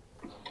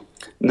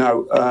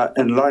 No,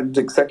 Enlightened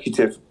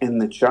Executive in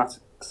the chat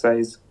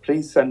says,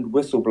 please send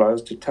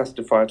whistleblowers to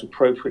testify at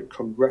appropriate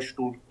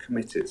congressional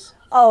committees.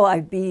 Oh,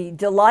 I'd be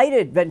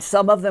delighted, but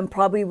some of them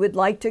probably would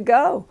like to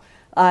go.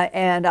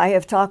 And I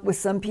have talked with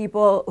some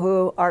people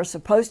who are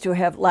supposed to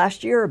have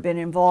last year been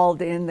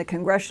involved in the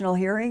congressional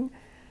hearing.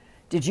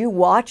 Did you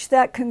watch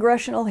that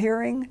congressional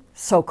hearing,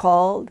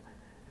 so-called?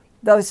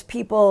 Those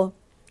people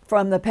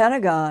from the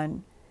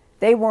Pentagon,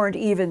 they weren't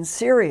even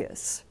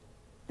serious.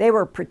 They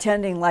were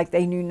pretending like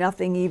they knew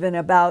nothing even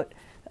about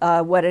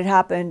what had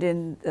happened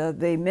in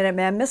the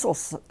Minuteman missile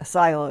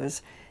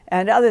silos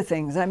and other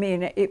things. I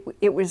mean,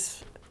 it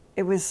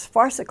was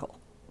farcical.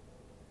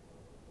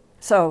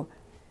 So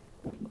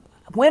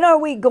when are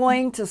we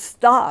going to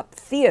stop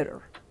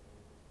theater?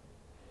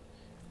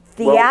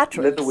 Theatrics.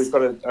 Well, Linda, we've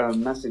got a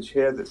message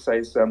here that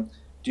says,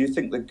 do you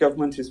think the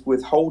government is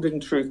withholding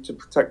truth to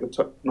protect the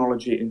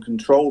technology and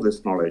control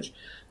this knowledge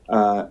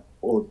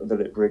or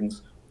that it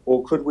brings?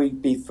 Or could we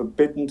be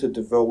forbidden to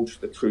divulge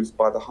the truth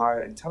by the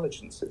higher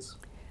intelligences?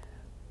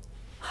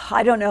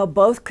 I don't know.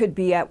 Both could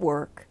be at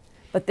work.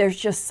 But there's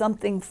just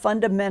something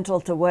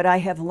fundamental to what I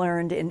have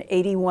learned in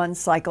 81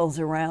 cycles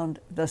around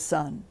the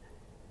sun.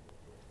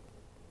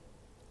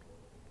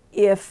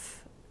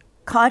 If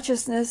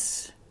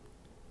consciousness,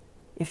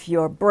 if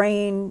your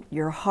brain,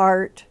 your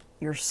heart,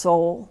 your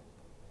soul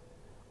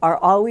are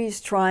always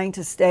trying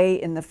to stay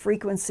in the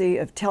frequency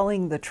of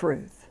telling the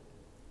truth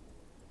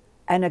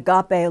and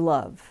agape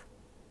love,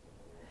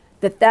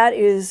 that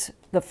is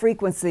the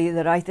frequency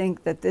that I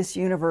think that this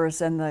universe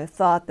and the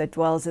thought that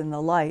dwells in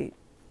the light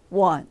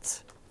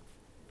wants.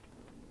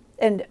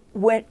 And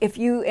if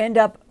you end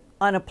up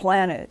on a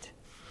planet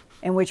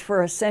in which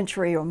for a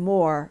century or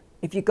more,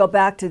 if you go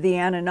back to the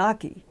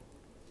Anunnaki,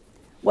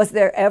 was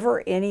there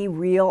ever any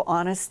real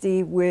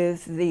honesty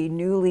with the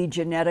newly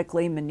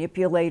genetically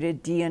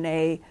manipulated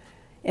DNA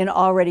in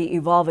already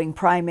evolving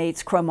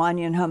primates,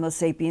 Cro-Magnon, Homo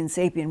sapiens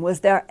sapien?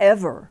 Was there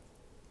ever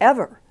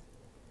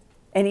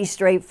any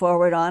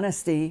straightforward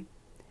honesty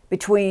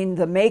between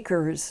the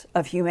makers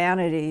of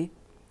humanity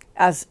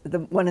as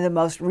one of the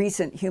most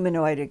recent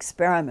humanoid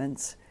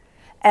experiments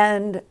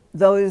and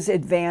those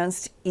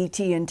advanced ET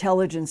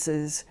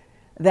intelligences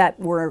that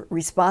were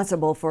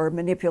responsible for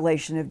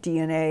manipulation of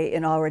DNA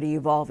in already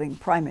evolving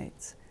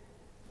primates?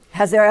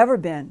 Has there ever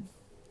been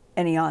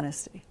any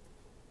honesty?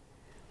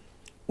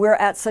 We're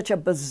at such a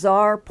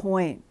bizarre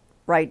point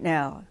right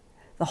now.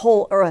 The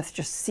whole earth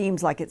just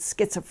seems like it's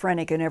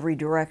schizophrenic in every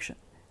direction.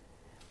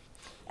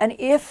 And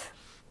if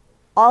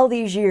all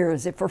these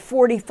years, for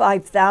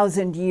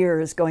 45,000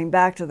 years, going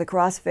back to the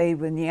crossfade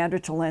with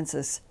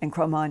Neanderthalensis and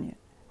Cro-Magnon,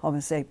 Homo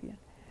sapien,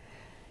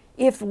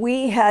 if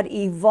we had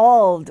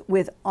evolved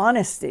with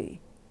honesty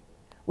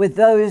with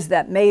those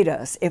that made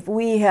us, if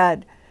we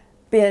had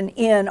been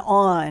in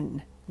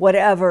on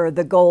whatever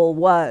the goal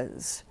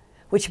was,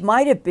 which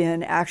might have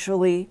been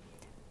actually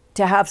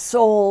to have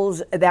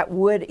souls that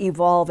would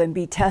evolve and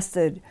be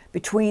tested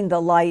between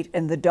the light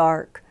and the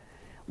dark,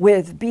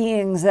 with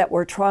beings that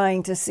were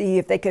trying to see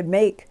if they could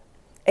make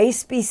a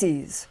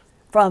species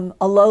from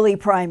a lowly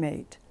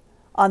primate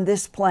on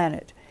this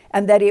planet,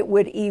 and that it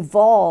would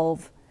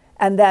evolve,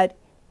 and that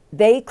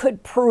they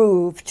could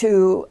prove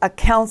to a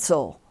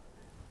council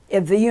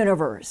of the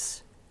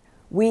universe,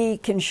 we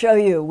can show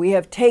you we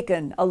have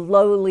taken a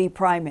lowly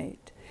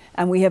primate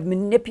and we have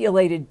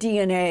manipulated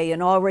DNA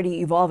in already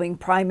evolving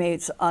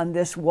primates on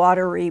this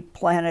watery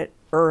planet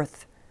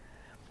Earth,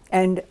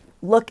 and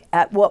look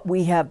at what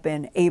we have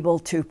been able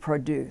to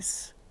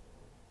produce.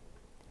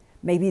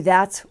 Maybe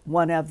that's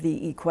one of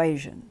the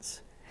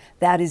equations.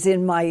 That is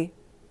in my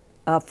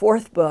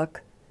fourth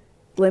book,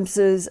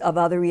 Glimpses of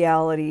Other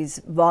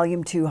Realities,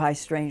 Volume 2, High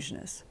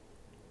Strangeness.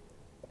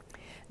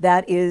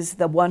 That is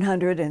the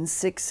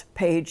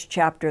 106-page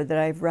chapter that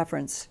I've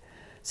referenced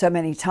so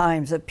many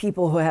times, of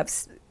people who have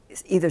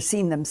either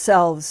seen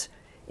themselves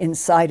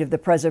inside of the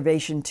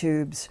preservation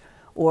tubes,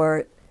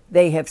 or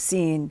they have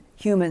seen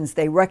humans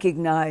they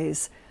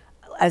recognize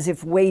as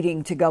if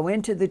waiting to go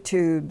into the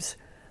tubes,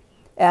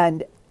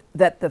 and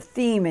that the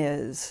theme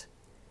is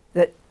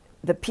that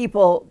the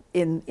people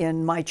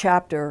in my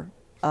chapter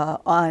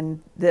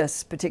on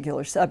this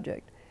particular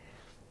subject,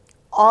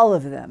 all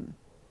of them,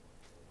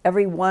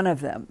 every one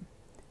of them,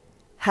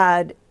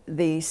 had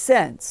the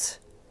sense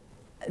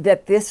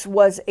that this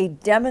was a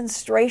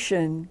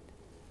demonstration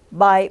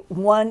by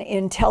one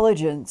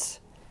intelligence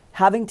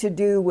having to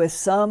do with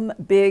some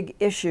big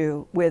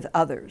issue with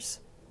others,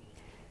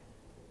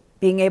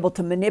 being able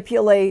to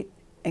manipulate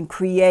and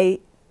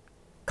create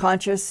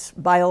conscious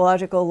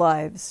biological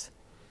lives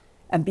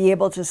and be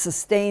able to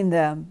sustain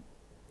them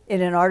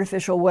in an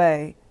artificial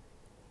way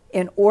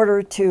in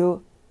order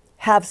to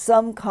have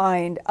some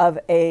kind of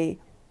a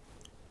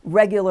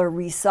regular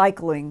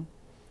recycling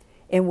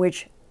in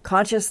which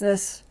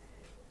consciousness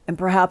and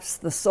perhaps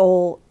the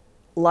soul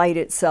light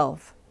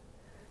itself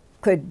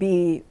could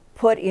be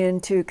put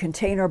into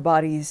container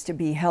bodies to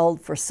be held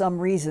for some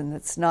reason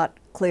that's not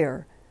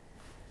clear,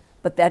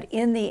 but that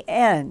in the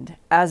end,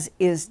 as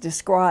is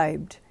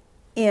described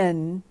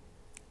in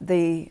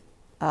the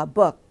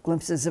book,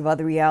 Glimpses of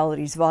Other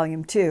Realities,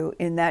 Volume 2,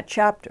 in that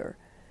chapter,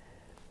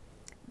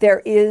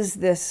 there is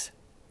this,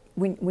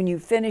 when you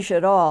finish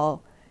it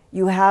all,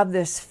 you have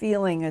this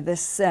feeling or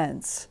this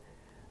sense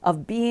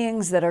of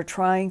beings that are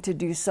trying to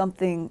do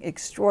something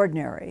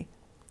extraordinary,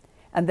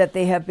 and that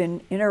they have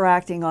been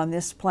interacting on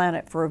this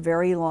planet for a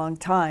very long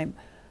time,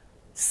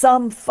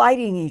 some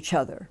fighting each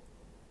other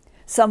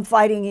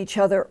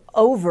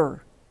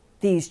over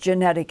these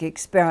genetic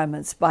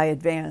experiments by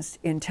advanced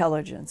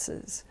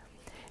intelligences.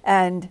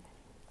 And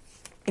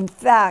in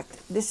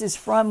fact, this is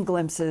from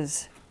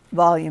Glimpses,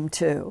 Volume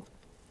 2.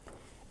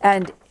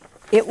 And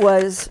it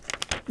was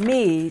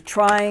me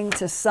trying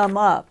to sum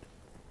up,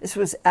 this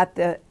was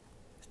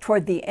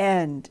toward the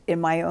end in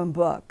my own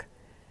book.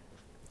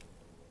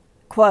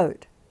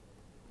 Quote,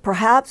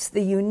 "Perhaps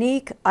the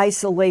unique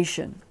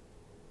isolation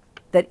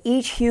that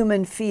each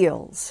human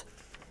feels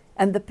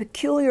and the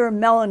peculiar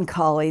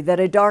melancholy that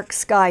a dark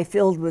sky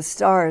filled with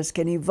stars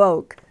can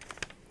evoke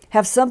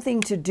have something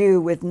to do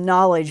with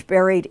knowledge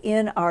buried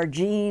in our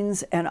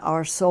genes and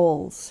our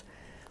souls,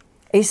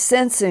 a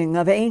sensing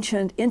of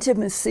ancient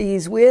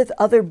intimacies with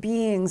other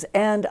beings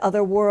and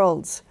other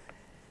worlds.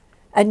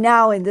 And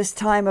now in this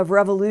time of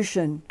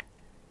revolution,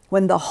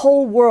 when the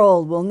whole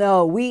world will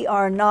know we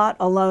are not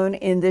alone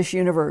in this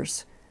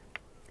universe,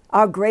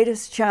 our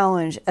greatest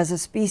challenge as a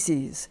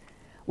species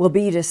will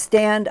be to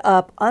stand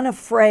up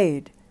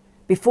unafraid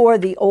before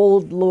the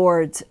old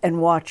lords and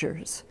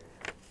watchers.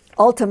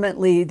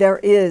 Ultimately, there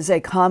is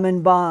a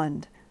common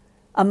bond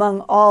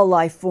among all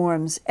life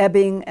forms,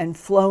 ebbing and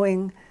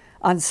flowing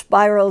on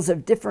spirals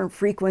of different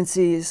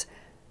frequencies,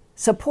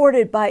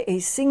 supported by a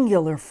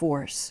singular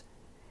force,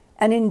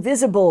 an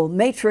invisible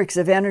matrix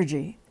of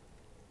energy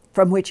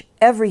from which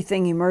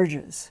everything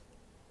emerges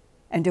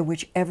and to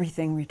which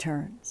everything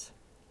returns.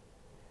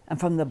 And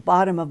from the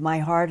bottom of my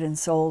heart and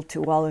soul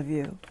to all of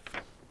you,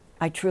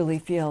 I truly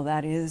feel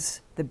that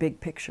is the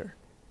big picture."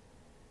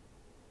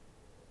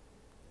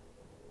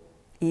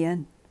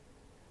 Ian?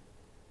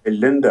 Hey,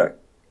 Linda,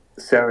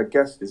 Sarah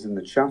Guest is in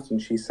the chat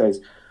and she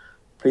says,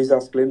 please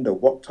ask Linda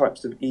what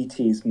types of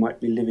ETs might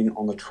be living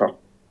on the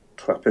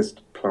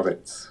Trappist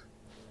planets.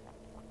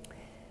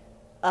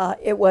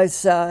 It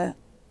was a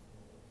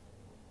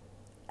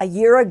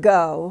year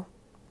ago,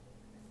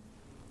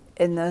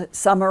 in the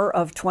summer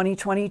of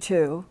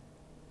 2022,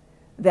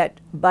 that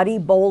Buddy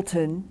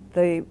Bolton,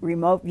 the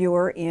remote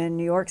viewer in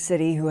New York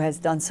City who has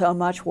done so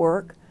much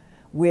work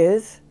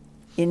with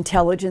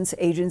intelligence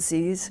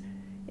agencies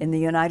in the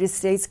United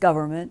States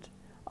government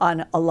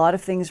on a lot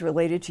of things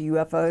related to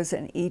UFOs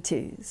and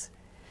ETs.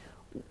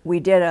 We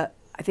did I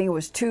think it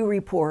was 2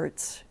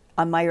 reports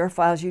on my Earth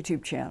Files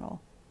YouTube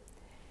channel.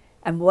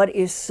 And what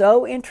is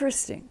so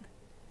interesting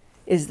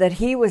is that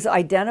he was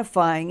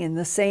identifying in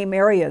the same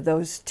area,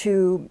 those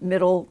 2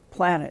 middle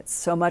planets,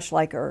 so much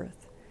like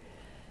Earth,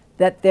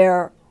 that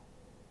there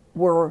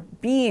were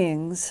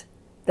beings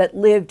that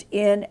lived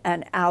in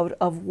and out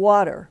of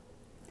water.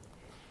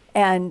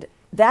 And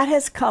that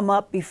has come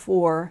up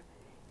before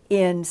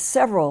in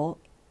several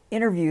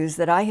interviews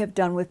that I have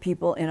done with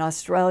people in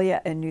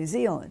Australia and New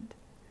Zealand,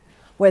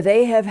 where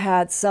they have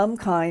had some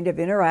kind of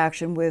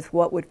interaction with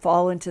what would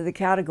fall into the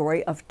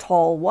category of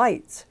tall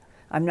whites.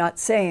 I'm not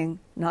saying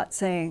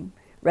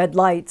red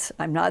lights.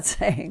 I'm not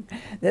saying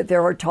that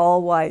there are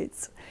tall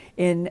whites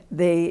in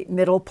the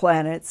middle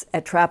planets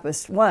at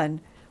TRAPPIST-1.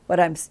 What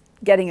I'm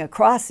getting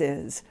across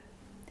is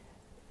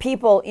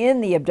people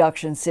in the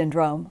abduction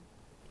syndrome,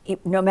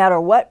 no matter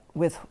what,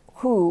 with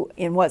who,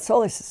 in what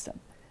solar system,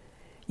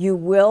 you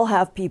will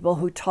have people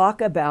who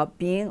talk about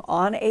being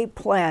on a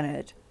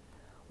planet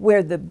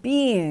where the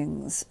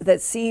beings that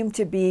seem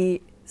to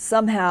be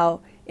somehow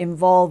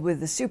involved with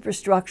the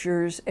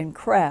superstructures and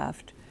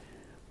craft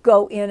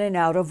go in and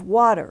out of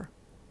water.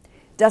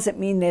 Doesn't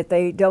mean that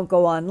they don't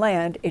go on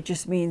land. It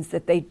just means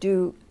that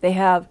they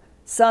have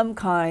some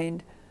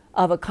kind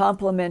of a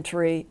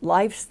complementary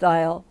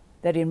lifestyle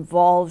that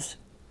involves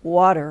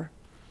water,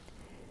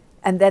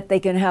 and that they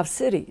can have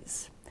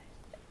cities.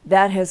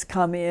 That has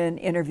come in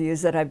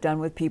interviews that I've done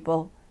with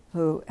people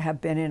who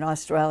have been in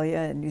Australia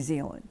and New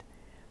Zealand.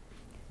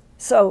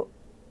 So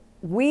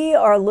we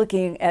are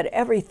looking at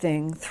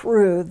everything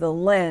through the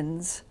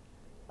lens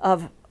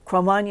of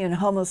Cro-Magnon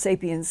Homo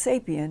sapiens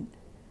sapien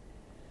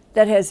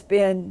that has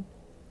been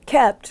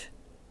kept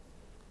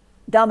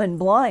dumb and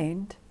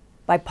blind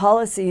by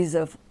policies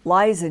of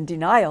lies and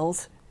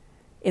denials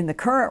in the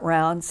current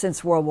round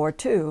since World War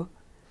II.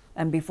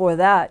 And before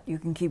that, you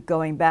can keep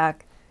going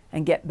back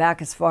and get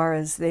back as far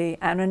as the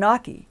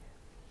Anunnaki.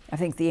 I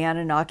think the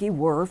Anunnaki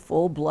were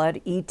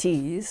full-blood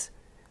ETs.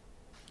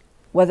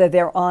 Whether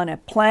they're on a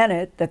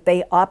planet that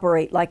they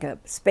operate like a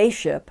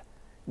spaceship,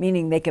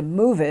 meaning they can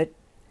move it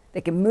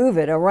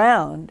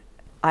around,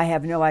 I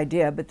have no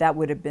idea, but that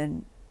would have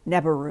been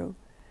Nibiru.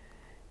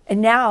 And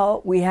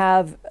now we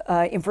have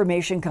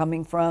information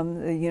coming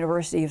from the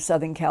University of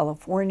Southern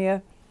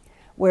California,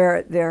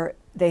 where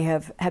they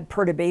have had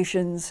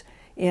perturbations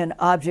in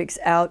objects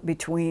out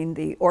between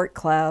the Oort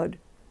cloud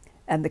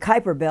and the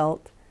Kuiper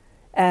belt,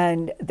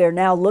 and they're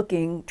now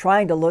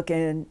trying to look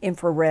in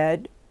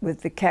infrared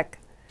with the Keck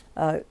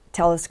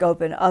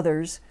telescope and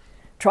others,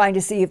 trying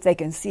to see if they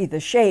can see the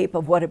shape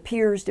of what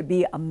appears to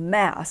be a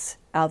mass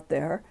out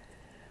there.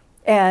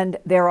 And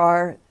there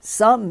are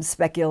some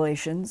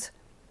speculations.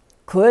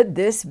 Could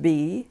this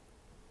be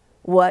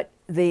what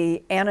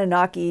the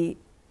Anunnaki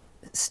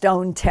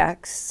stone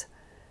texts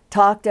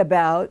talked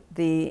about,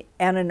 the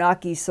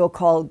Anunnaki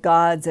so-called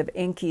gods of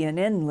Enki and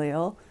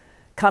Enlil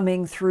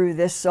coming through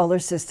this solar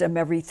system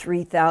every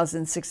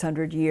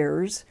 3,600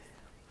 years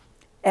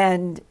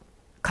and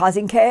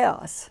causing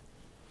chaos?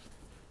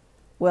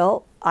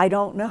 Well, I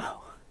don't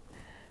know.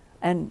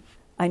 And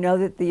I know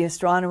that the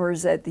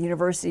astronomers at the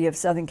University of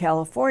Southern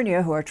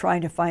California who are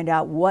trying to find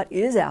out what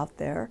is out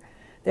there,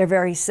 they're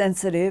very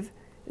sensitive.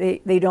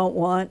 They don't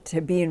want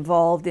to be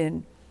involved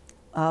in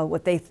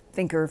what they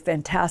think are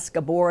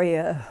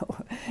phantasmagoria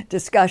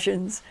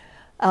discussions.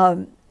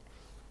 But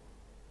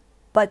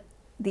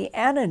the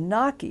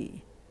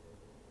Anunnaki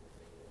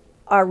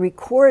are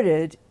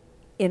recorded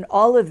in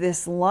all of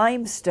this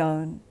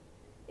limestone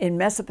in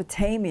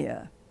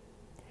Mesopotamia.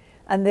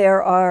 And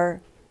there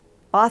are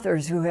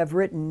authors who have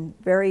written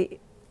very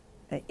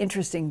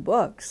interesting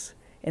books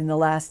in the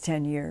last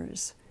 10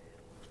 years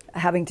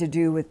having to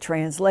do with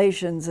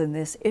translations and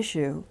this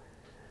issue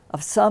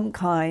of some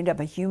kind of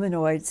a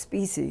humanoid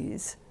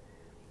species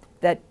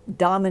that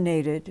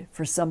dominated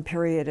for some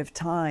period of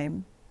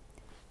time.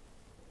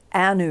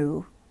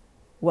 Anu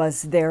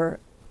was their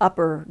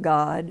upper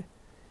god,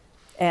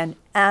 and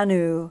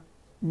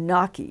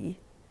Anunnaki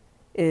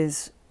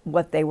is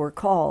what they were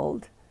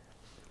called.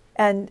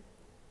 And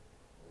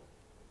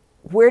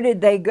where did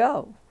they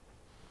go?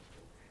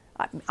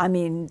 I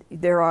mean,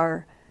 there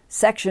are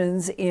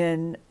sections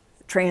in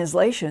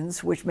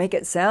translations which make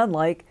it sound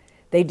like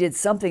they did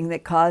something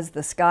that caused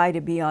the sky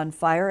to be on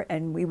fire,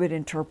 and we would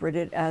interpret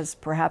it as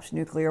perhaps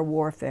nuclear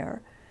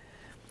warfare.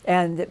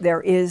 And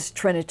there is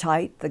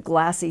trinitite, the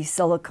glassy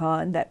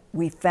silicon that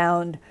we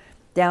found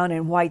down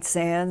in White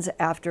Sands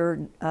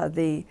after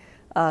it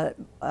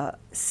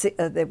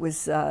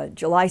was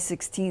July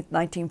 16th,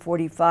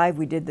 1945,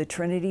 we did the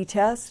Trinity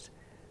test.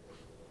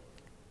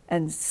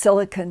 And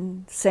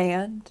silicon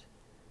sand,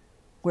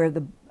 where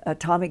the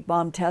atomic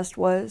bomb test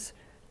was,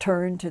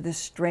 turned to this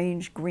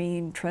strange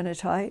green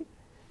trinitite.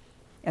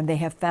 And they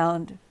have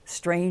found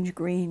strange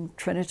green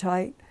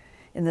trinitite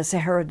in the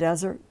Sahara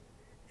Desert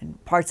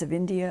and parts of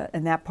India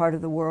and that part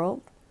of the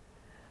world.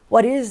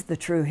 What is the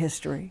true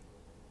history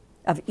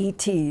of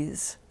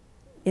ETs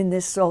in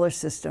this solar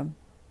system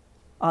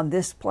on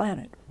this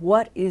planet?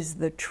 What is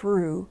the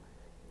true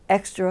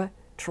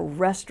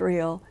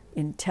extraterrestrial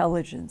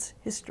intelligence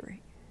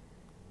history?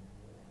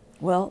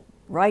 Well,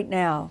 right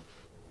now,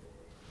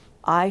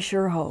 I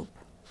sure hope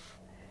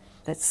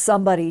that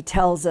somebody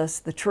tells us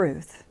the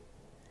truth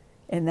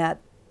in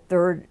that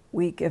third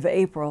week of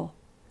April,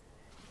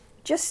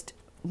 just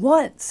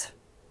once,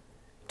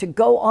 to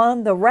go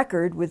on the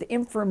record with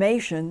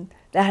information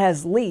that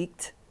has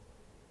leaked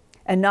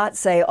and not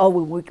say, oh,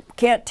 we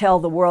can't tell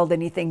the world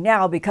anything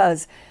now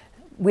because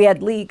we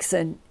had leaks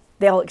and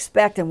they'll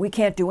expect, and we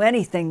can't do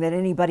anything that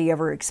anybody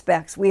ever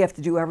expects. We have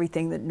to do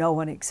everything that no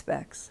one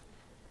expects.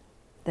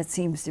 That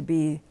seems to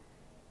be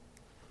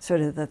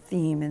sort of the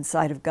theme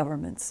inside of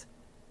governments.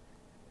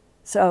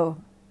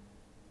 So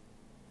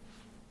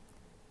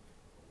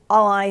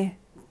all I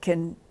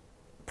can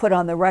put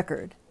on the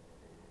record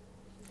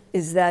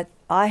is that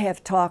I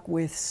have talked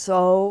with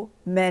so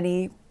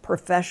many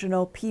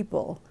professional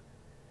people,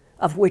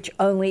 of which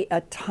only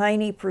a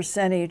tiny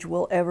percentage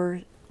will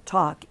ever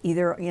talk,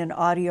 either in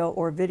audio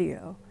or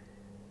video,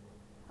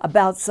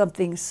 about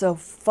something so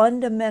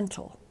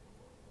fundamental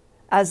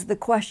as the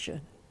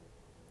question,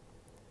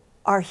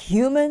 are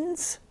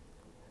humans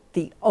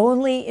the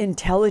only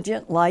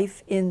intelligent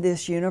life in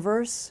this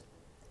universe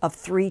of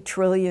 3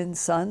 trillion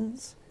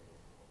suns?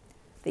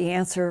 The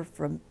answer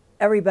from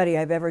everybody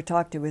I've ever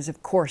talked to is,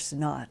 of course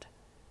not.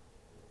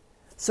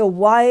 So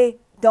why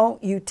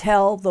don't you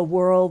tell the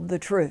world the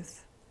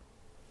truth?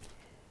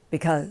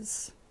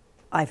 Because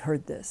I've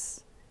heard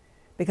this.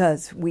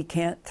 Because we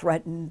can't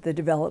threaten the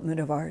development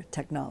of our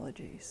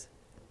technologies.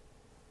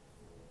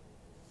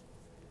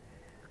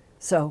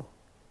 So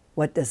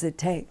what does it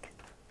take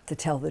to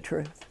tell the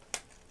truth?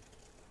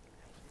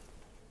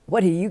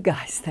 What do you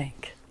guys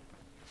think?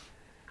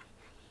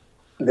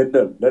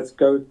 Linda, let's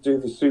go do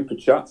the super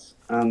chats,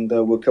 and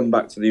we'll come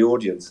back to the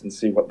audience and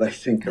see what they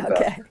think of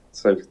that.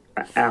 So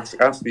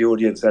ask the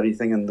audience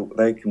anything, and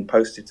they can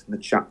post it in the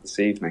chat this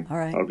evening. All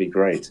right. That'll be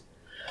great.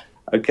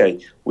 Okay,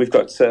 we've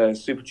got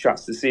super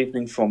chats this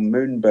evening from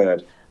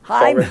Moonbird,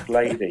 Hi, Forest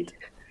Lady,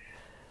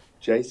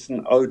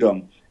 Jason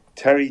Odom,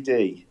 Terry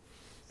D,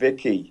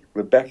 Vicky,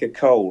 Rebecca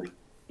Cole,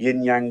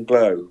 Yin Yang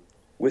Glow,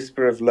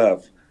 Whisper of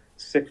Love,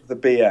 Sick of the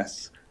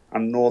BS,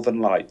 and Northern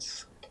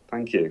Lights.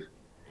 Thank you.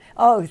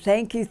 Oh,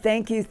 thank you,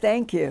 thank you,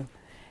 thank you.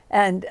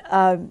 And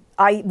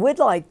I would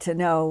like to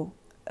know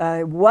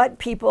what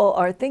people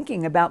are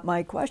thinking about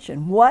my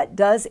question. What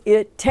does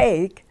it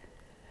take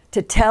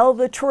to tell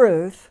the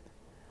truth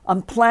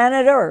on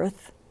planet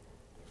Earth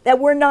that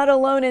we're not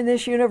alone in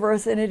this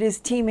universe and it is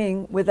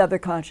teeming with other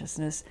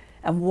consciousness?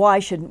 And why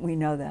shouldn't we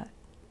know that?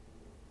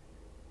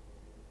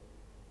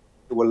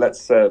 Well,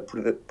 let's put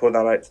that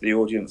out to the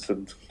audience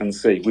and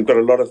see. We've got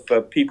a lot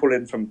of people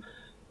in from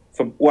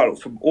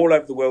all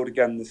over the world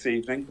again this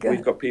evening. Good.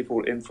 We've got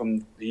people in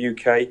from the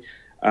UK,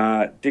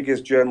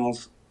 Diggers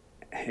Journals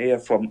here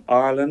from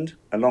Ireland,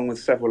 along with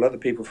several other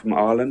people from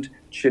Ireland,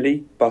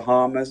 Chile,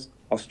 Bahamas,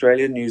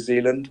 Australia, New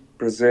Zealand,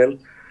 Brazil.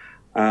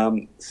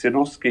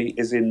 Sinoski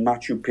is in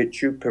Machu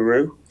Picchu,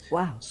 Peru.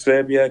 Wow.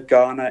 Serbia,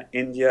 Ghana,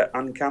 India,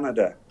 and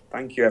Canada.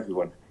 Thank you,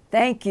 everyone.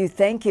 Thank you,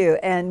 thank you.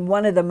 And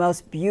one of the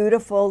most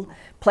beautiful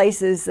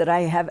places that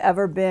I have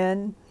ever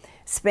been,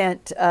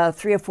 spent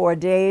 3 or 4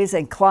 days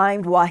and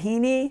climbed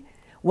Wahini,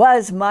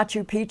 was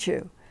Machu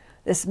Picchu,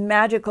 this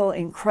magical,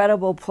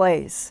 incredible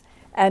place.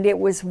 And it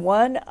was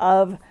one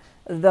of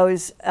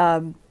those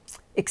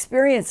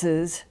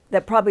experiences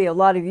that probably a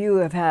lot of you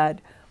have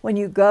had when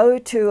you go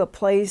to a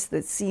place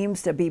that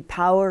seems to be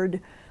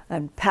powered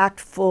and packed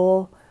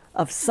full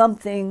of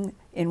something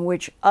in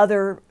which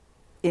other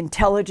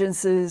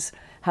intelligences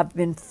have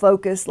been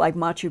focused, like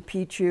Machu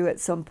Picchu at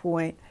some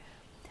point.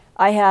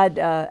 I had,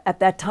 at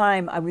that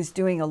time, I was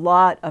doing a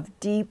lot of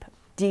deep,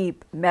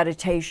 deep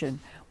meditation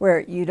where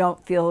you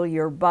don't feel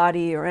your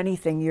body or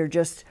anything. You're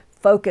just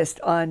focused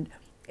on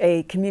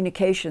a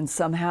communication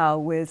somehow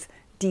with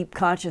deep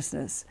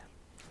consciousness.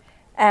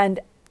 And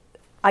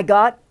I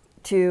got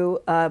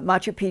to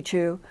Machu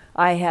Picchu.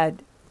 I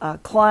had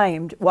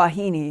climbed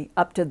Wahini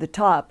up to the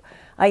top.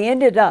 I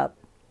ended up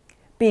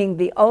being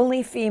the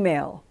only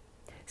female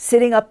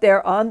sitting up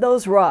there on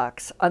those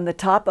rocks on the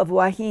top of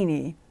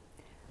Wahini,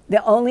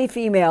 the only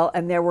female,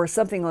 and there were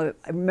something, I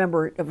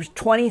remember, it was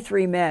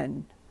 23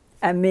 men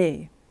and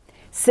me,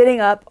 sitting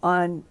up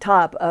on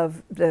top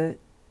of the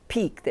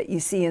peak that you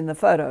see in the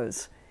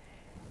photos.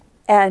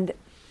 And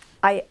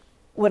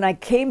when I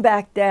came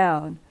back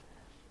down,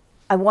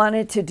 I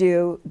wanted to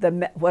do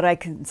what I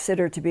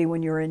consider to be,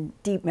 when you're in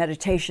deep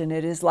meditation,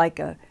 it is like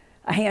a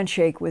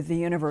handshake with the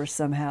universe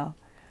somehow.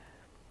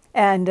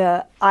 And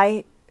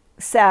I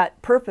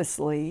sat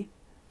purposely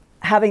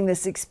having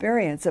this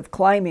experience of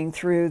climbing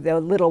through the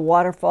little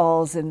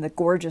waterfalls and the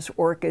gorgeous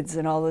orchids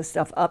and all this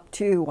stuff up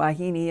to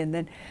Wahini, and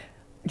then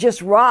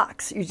just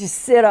rocks. You just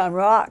sit on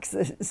rocks.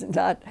 It's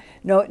not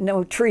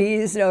no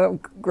trees, no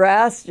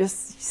grass,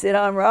 just sit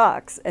on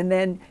rocks. And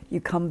then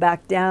you come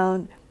back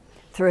down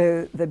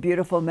through the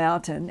beautiful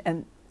mountain.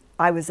 And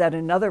I was at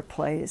another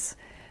place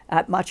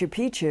at Machu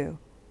Picchu,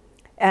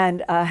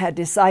 and had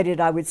decided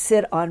I would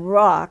sit on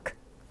rock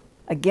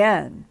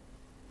again.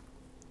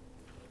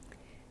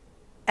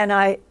 And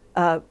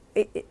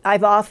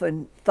I've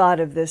often thought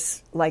of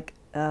this like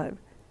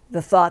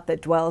the thought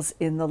that dwells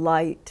in the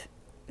light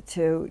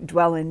to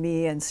dwell in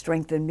me and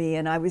strengthen me.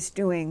 And I was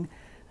doing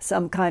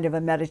some kind of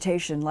a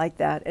meditation like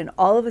that, and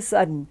all of a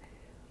sudden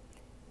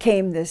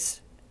came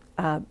this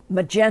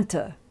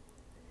magenta.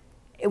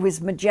 It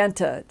was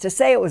magenta. To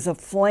say it was a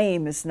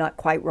flame is not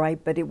quite right,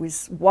 but it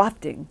was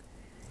wafting.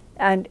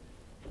 And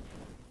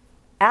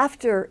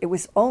it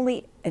was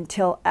only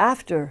until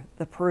after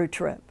the Peru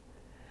trip,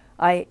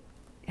 I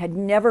had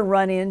never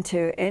run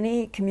into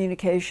any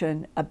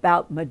communication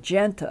about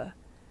magenta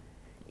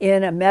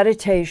in a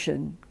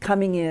meditation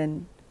coming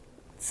in,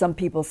 some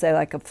people say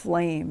like a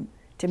flame.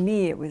 To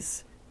me, it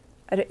was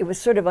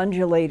sort of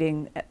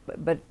undulating,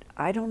 but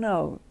I don't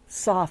know,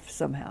 soft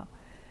somehow.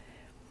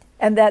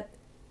 And that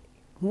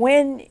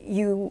when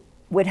you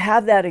would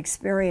have that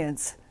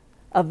experience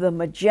of the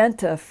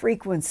magenta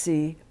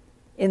frequency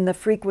in the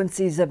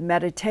frequencies of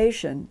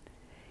meditation,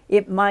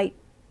 it might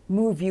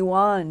move you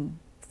on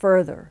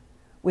further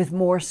with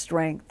more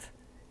strength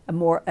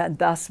and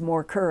thus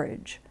more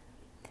courage.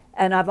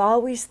 And I've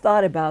always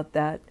thought about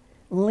that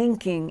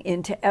linking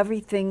into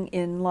everything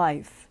in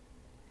life,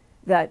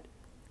 that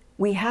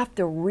we have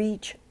to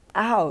reach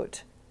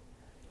out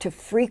to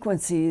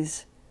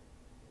frequencies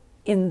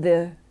in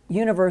the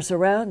universe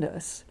around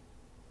us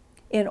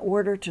in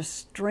order to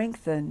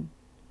strengthen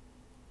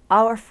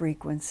our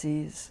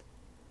frequencies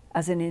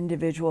as an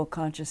individual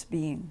conscious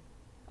being.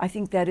 I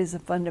think that is a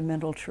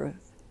fundamental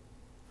truth.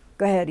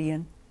 Go ahead,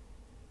 Ian.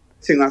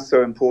 I think that's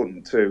so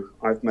important too.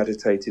 I've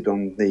meditated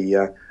on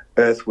the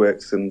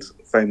earthworks and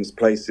famous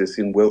places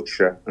in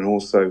Wiltshire, and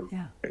also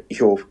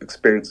your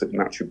experience at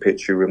Machu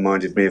Picchu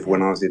reminded me of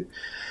when I was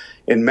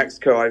in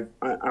Mexico.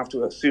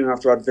 Soon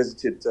after I'd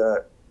visited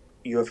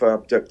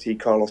UFO abductee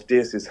Carlos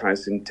Diaz's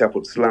house in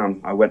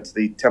Tepoztlan, I went to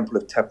the Temple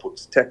of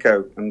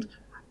Tepozteco and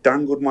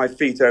dangled my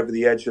feet over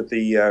the edge of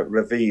the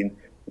ravine,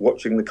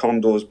 watching the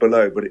condors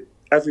below. But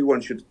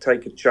everyone should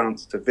take a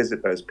chance to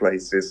visit those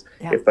places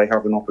if they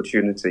have an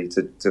opportunity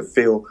to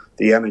feel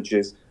the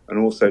energies and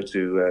also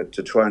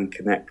to try and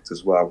connect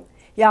as well.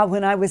 Yeah,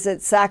 when I was at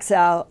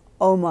Saksao,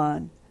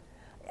 Oman,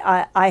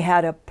 I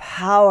had a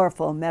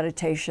powerful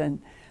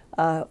meditation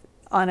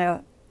on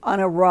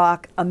a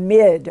rock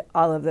amid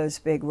all of those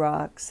big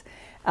rocks.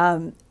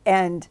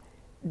 And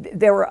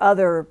there were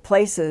other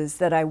places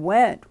that I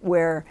went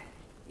where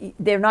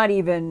they're not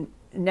even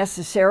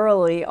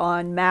necessarily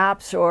on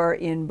maps or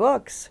in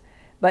books,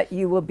 but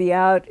you will be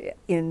out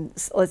in,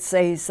 let's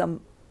say,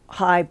 some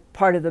high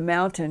part of the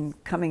mountain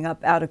coming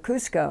up out of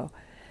Cusco,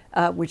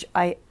 which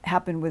I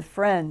happened with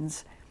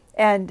friends,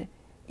 and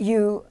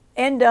you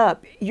end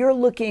up,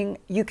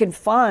 you can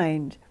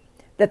find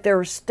that there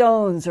are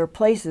stones or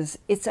places.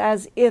 It's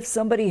as if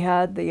somebody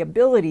had the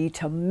ability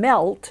to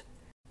melt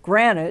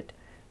granite,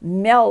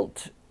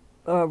 melt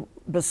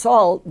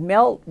basalt,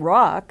 melt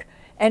rock,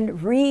 and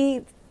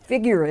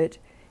refigure it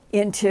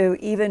into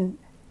even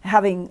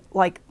having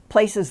like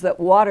places that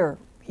water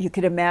you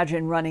could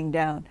imagine running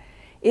down.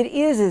 It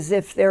is as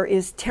if there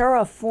is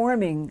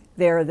terraforming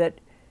there that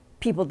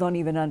people don't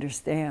even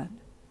understand.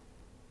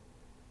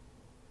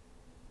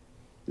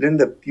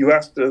 Linda, you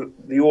asked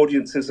the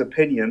audience's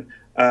opinion.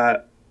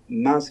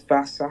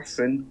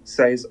 Mazvasasin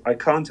says, I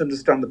can't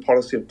understand the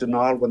policy of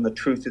denial when the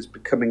truth is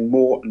becoming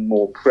more and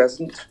more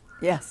present.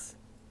 Yes.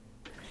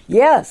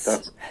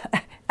 Yes.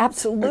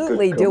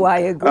 Absolutely do I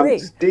agree.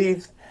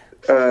 Steve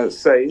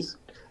says,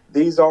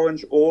 these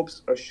orange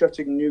orbs are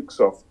shutting nukes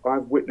off.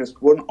 I've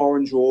witnessed one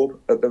orange orb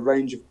at the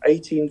range of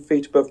 18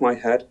 feet above my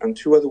head and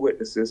two other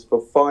witnesses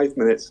for 5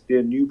 minutes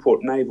near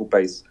Newport Naval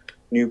Base,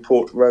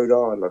 Newport, Rhode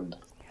Island.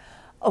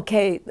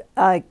 Okay,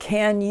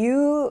 can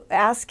you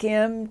ask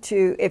him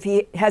to,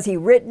 has he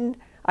written?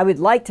 I would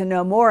like to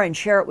know more and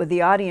share it with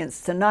the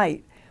audience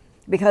tonight,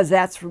 because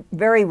that's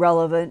very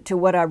relevant to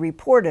what I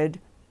reported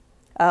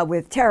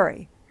with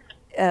Terry.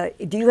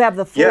 Do you have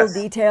the full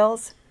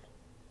details?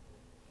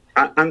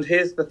 And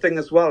here's the thing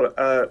as well.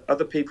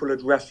 Other people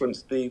had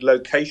referenced the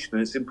location.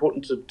 It's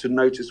important to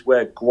notice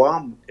where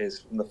Guam is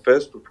from the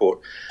first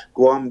report.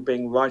 Guam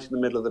being right in the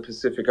middle of the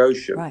Pacific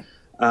Ocean.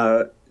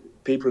 Right.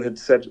 People had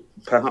said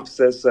perhaps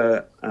there's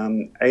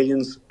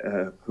aliens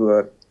who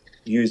are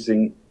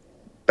using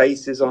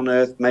bases on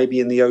Earth, maybe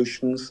in the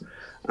oceans,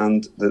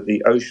 and that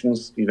the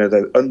oceans,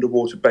 the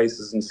underwater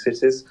bases and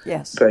cities,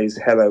 says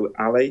hello,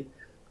 Ali.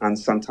 And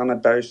Santana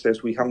Berish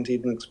says we haven't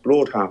even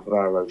explored half of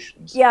our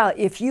oceans. Yeah,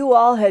 if you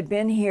all had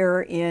been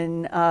here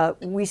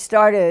we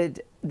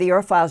started the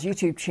Earth Files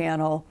YouTube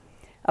channel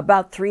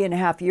about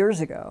 3.5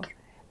 years ago.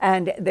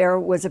 And there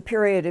was a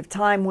period of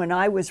time when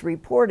I was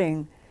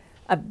reporting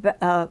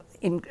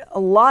in a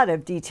lot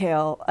of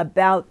detail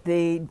about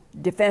the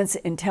Defense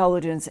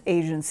Intelligence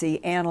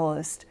Agency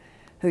analyst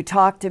who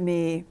talked to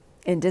me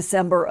in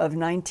December of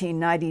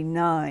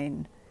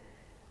 1999.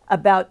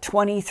 About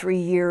 23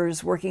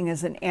 years working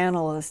as an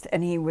analyst,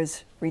 and he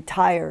was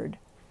retired.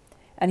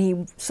 And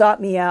he sought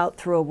me out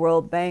through a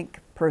World Bank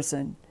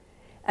person.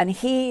 And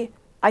he,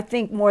 I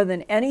think more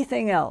than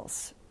anything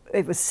else,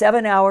 it was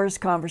 7 hours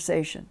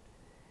conversation.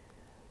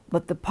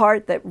 But the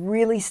part that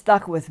really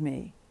stuck with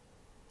me,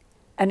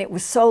 and it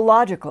was so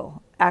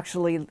logical,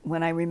 actually,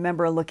 when I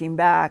remember looking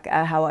back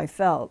at how I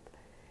felt,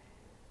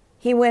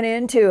 he went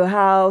into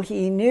how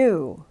he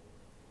knew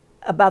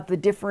about the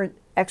different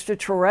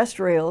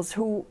extraterrestrials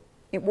who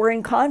were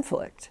in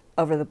conflict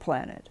over the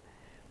planet.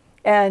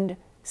 And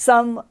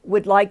some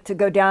would like to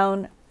go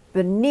down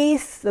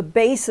beneath the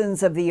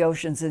basins of the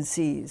oceans and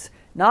seas,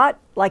 not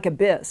like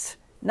abyss,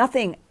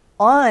 nothing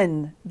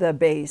on the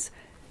base.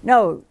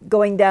 No,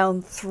 going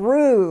down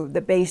through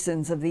the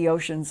basins of the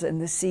oceans and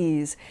the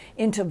seas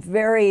into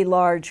very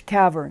large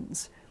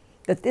caverns.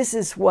 That this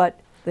is what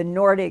the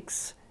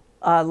Nordics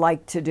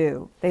like to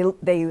do.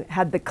 They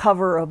had the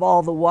cover of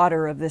all the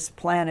water of this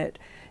planet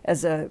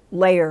as a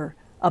layer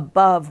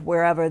above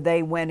wherever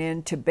they went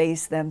in to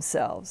base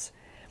themselves.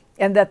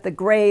 And that the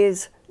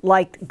Greys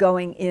liked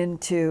going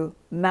into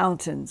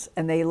mountains,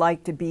 and they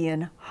liked to be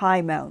in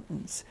high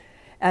mountains.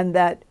 And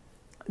that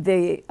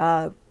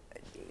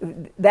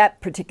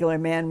that particular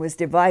man was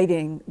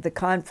dividing the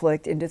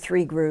conflict into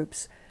 3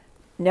 groups,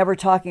 never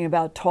talking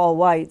about tall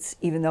whites,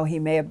 even though he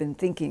may have been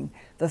thinking.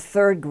 The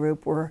 3rd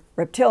group were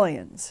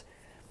reptilians,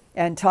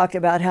 and talked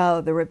about how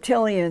the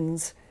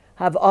reptilians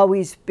have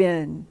always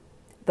been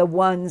the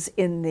ones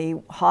in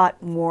the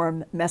hot,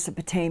 warm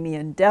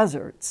Mesopotamian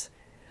deserts,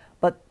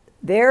 but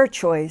their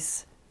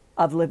choice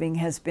of living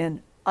has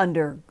been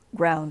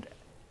underground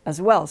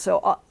as well.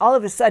 So all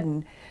of a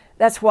sudden,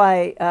 that's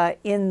why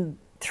in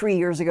 3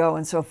 years ago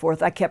and so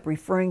forth, I kept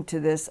referring to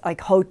this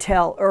like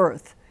Hotel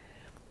Earth,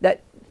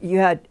 that you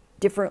had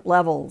different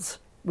levels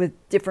with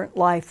different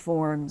life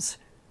forms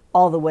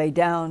all the way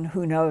down,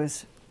 who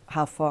knows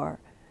how far.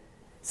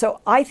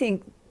 So I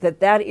think that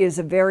that is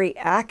a very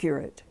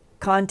accurate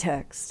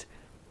context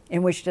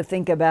in which to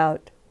think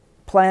about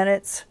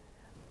planets.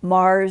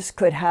 Mars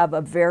could have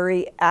a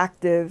very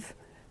active,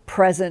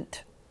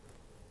 present,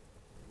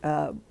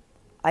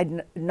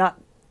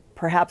 not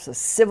perhaps a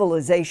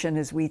civilization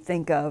as we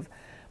think of,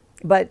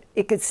 but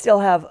it could still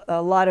have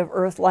a lot of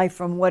Earth life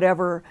from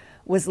whatever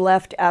was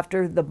left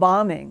after the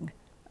bombing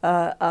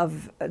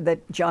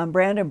that John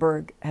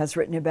Brandenburg has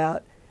written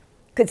about,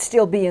 could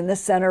still be in the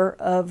center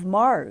of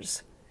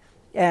Mars.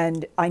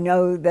 And I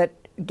know that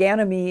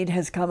Ganymede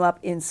has come up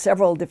in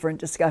several different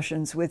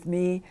discussions with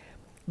me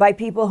by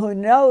people who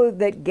know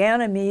that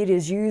Ganymede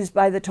is used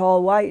by the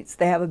tall whites.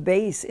 They have a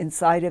base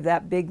inside of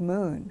that big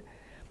moon.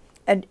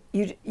 And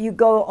you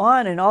go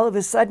on, and all of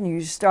a sudden you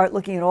start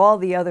looking at all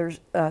the other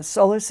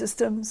solar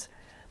systems,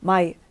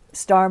 my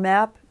star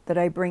map that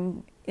I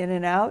bring in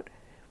and out,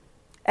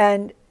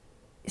 and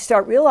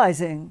start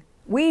realizing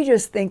we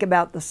just think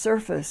about the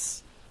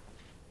surface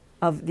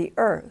of the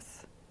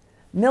Earth.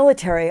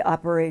 Military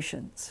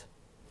operations,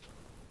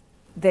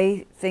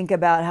 they think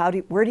about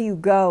where do you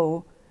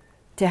go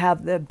to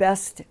have the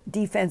best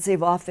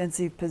defensive,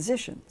 offensive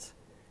positions?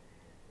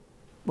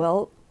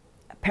 Well,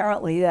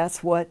 apparently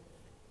that's what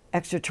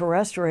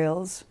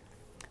extraterrestrials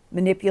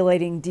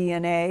manipulating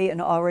DNA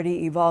and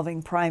already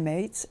evolving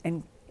primates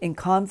and in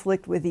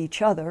conflict with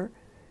each other,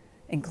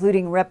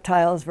 including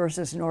reptiles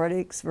versus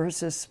Nordics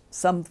versus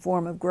some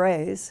form of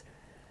Greys,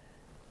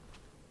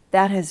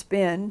 that has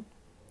been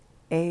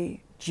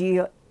a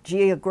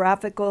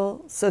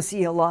geographical,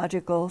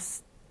 sociological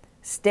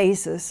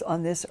stasis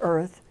on this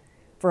earth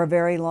for a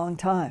very long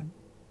time.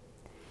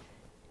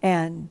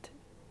 And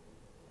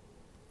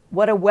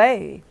what a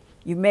way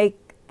you make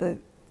the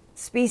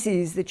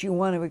species that you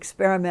want to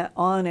experiment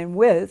on and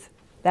with,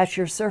 that's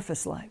your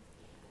surface life.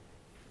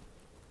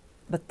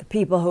 But the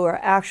people who are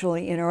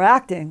actually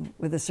interacting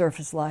with the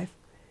surface life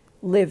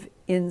live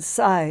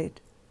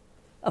inside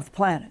of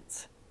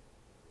planets.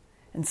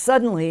 And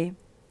suddenly,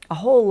 a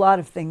whole lot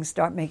of things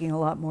start making a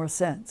lot more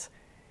sense,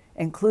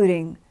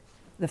 including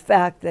the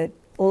fact that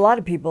a lot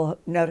of people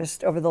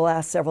noticed over the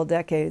last several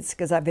decades,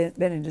 because I've been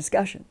in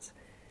discussions,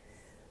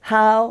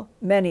 how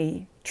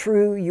many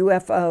true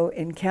UFO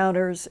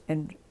encounters,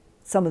 and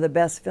some of the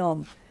best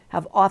film,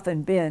 have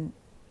often been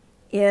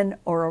in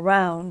or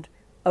around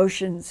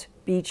oceans,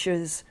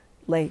 beaches,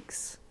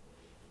 lakes.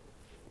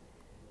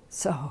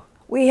 So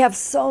we have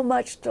so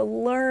much to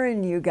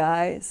learn, you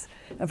guys.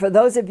 And for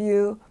those of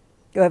you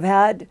who have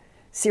had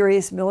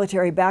serious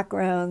military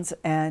backgrounds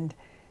and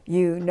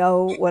you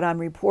know what I'm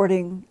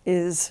reporting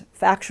is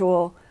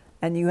factual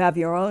and you have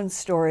your own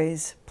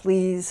stories,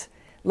 please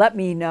let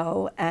me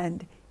know.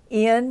 And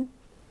Ian,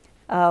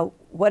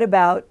 what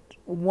about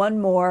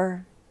one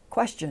more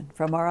question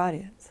from our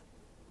audience?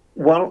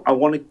 Well, I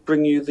want to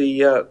bring you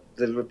the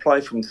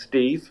reply from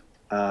Steve,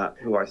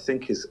 who I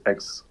think is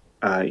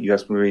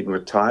ex-US Marine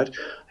retired.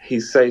 He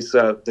says,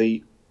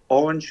 the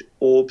orange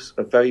orbs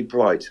are very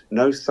bright,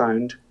 no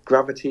sound,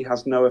 gravity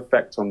has no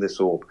effect on this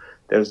orb.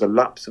 There is a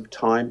lapse of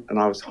time, and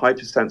I was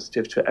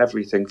hypersensitive to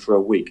everything for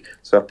a week.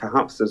 So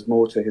perhaps there's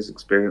more to his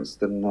experience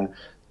than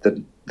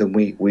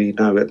we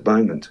know at the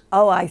moment.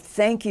 Oh, I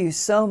thank you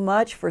so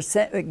much for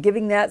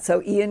giving that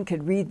so Ian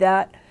could read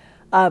that.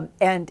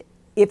 And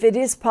if it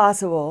is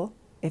possible,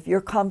 if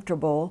you're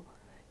comfortable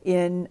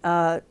in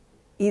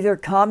either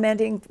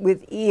commenting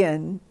with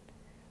Ian,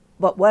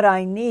 but what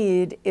I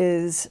need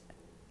is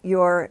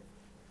an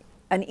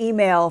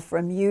email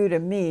from you to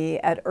me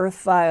at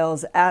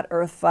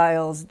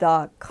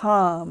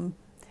earthfiles@earthfiles.com,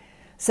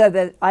 so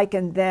that I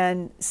can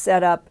then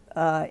set up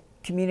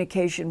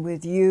communication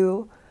with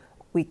you.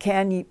 We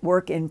can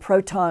work in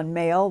Proton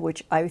Mail,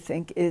 which I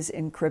think is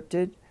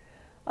encrypted.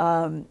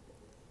 And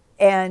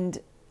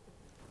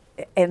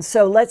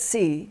so let's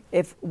see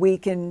if we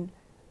can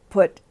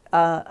put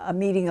a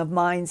meeting of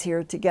minds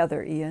here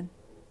together, Ian.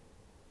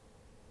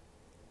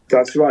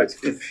 That's right.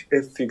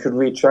 If you could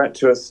reach out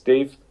to us,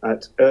 Steve,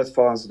 at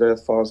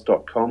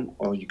earthfiles@earthfiles.com,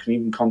 or you can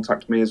even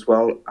contact me as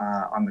well.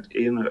 I'm at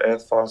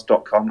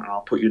ian@earthfiles.com, and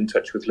I'll put you in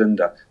touch with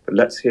Linda. But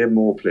let's hear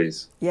more,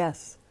 please.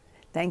 Yes,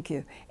 thank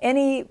you.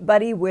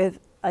 Anybody with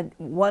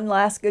one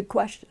last good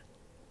question?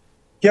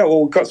 Yeah,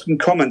 well, we've got some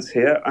comments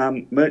here.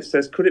 Mert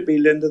says, could it be,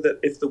 Linda, that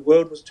if the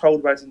world was told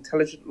about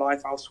intelligent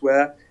life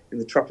elsewhere in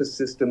the Trappist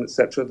system,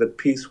 etc., that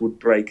peace would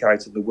break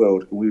out in the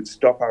world and we would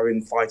stop our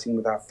infighting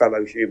with our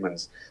fellow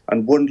humans?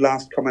 And one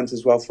last comment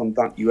as well from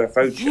that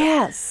UFO chap,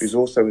 yes, who's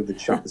also in the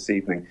chat this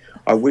evening.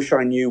 I wish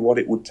I knew what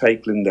it would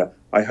take, Linda.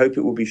 I hope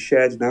it will be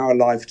shared in our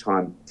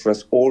lifetime for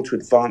us all to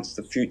advance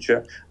the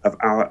future of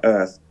our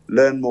Earth,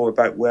 learn more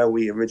about where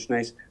we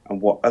originate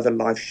and what other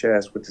life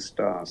shares with the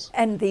stars.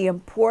 And the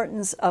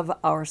importance of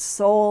our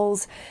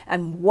souls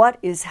and what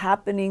is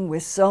happening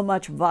with so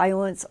much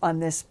violence on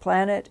this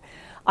planet.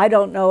 I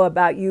don't know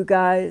about you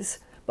guys,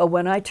 but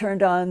when I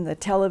turned on the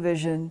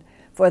television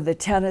for the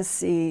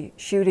Tennessee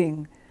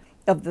shooting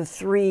of the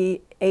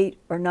 3 8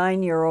 or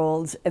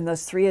 9-year-olds and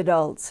those 3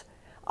 adults,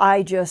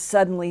 I just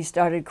suddenly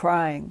started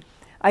crying.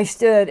 I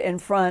stood in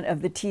front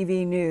of the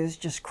TV news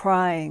just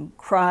crying,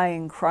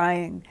 crying,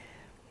 crying.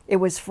 It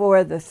was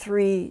for the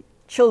 3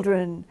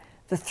 children,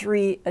 the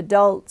 3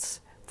 adults,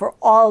 for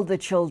all the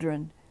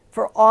children,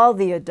 for all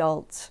the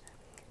adults.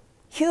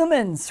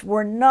 Humans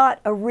were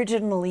not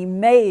originally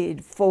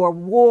made for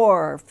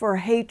war, for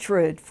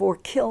hatred, for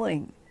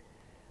killing.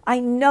 I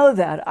know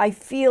that. I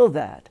feel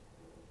that.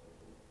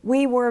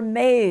 We were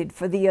made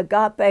for the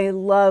agape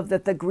love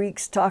that the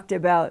Greeks talked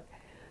about.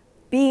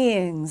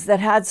 Beings that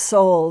had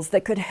souls,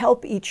 that could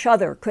help each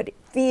other, could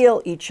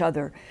feel each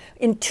other,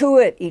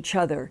 intuit each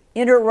other,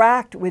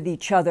 interact with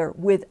each other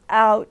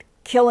without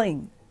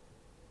killing.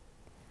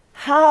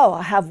 How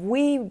have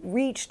we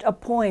reached a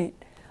point?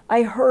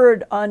 I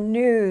heard on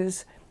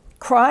news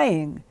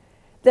crying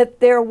that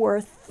there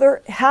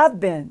have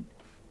been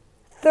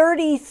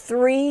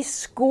 33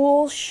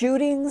 school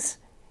shootings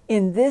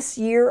in this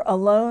year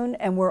alone,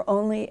 and we're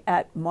only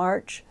at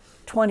March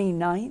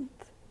 29th.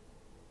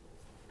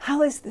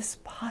 How is this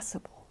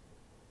possible?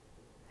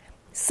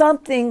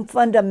 Something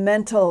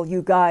fundamental,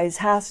 you guys,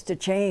 has to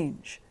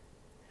change.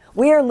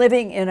 We are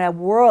living in a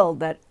world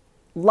that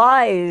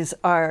lies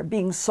are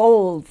being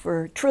sold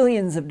for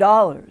trillions of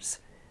dollars,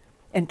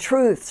 and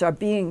truths are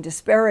being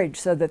disparaged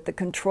so that the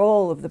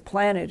control of the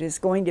planet is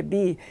going to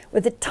be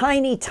with a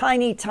tiny,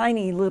 tiny,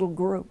 tiny little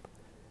group.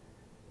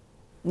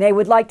 And they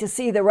would like to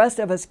see the rest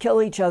of us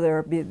kill each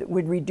other,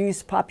 would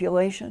reduce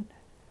population.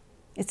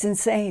 It's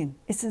insane.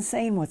 It's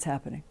insane what's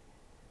happening.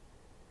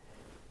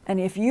 And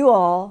if you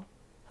all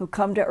who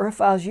come to Earth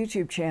Files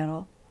YouTube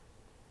channel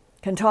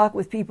can talk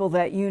with people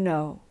that you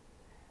know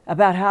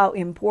about how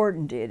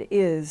important it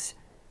is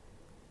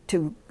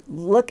to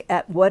look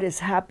at what is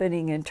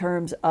happening in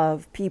terms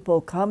of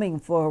people coming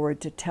forward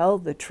to tell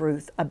the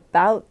truth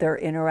about their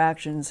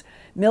interactions,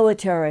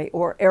 military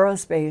or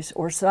aerospace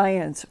or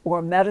science or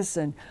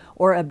medicine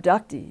or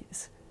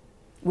abductees,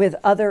 with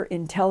other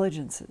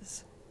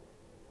intelligences.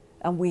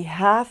 And we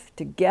have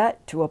to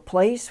get to a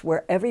place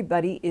where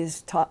everybody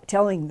is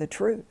telling the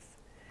truth.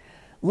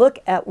 Look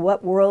at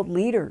what world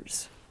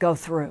leaders go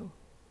through.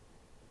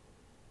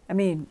 I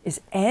mean, is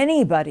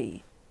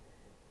anybody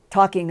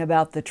talking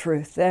about the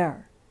truth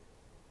there?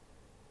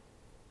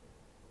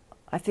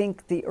 I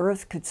think the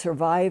earth could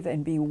survive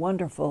and be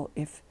wonderful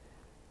if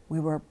we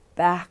were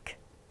back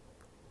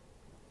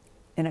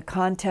in a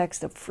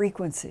context of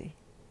frequency,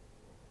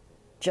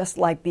 just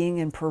like being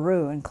in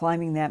Peru and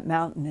climbing that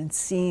mountain and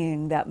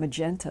seeing that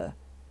magenta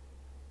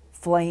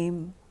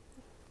flame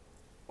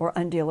or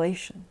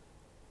undulation.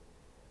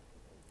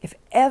 If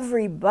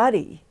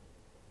everybody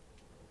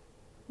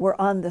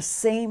were on the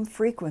same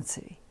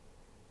frequency,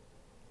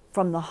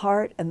 from the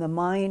heart and the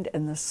mind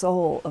and the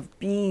soul of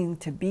being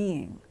to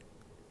being,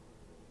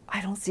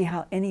 I don't see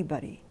how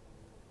anybody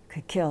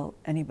could kill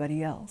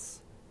anybody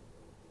else.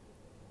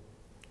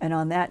 And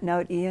on that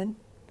note, Ian,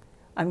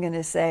 I'm going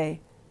to say,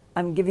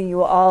 I'm giving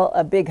you all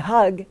a big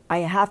hug. I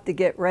have to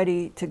get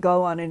ready to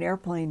go on an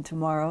airplane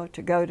tomorrow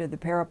to go to the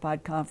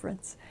Parapod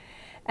conference,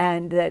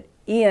 and that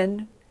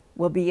Ian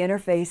will be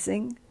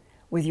interfacing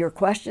with your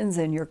questions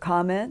and your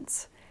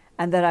comments,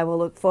 and that I will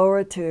look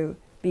forward to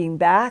being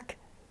back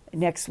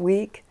next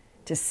week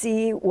to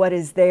see what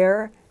is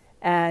there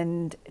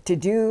and to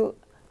do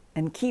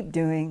and keep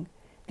doing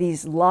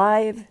these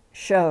live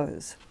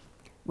shows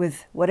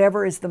with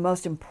whatever is the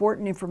most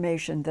important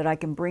information that I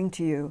can bring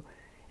to you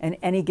in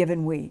any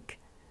given week,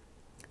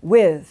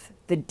 with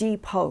the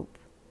deep hope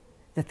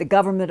that the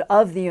government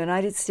of the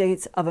United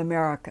States of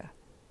America,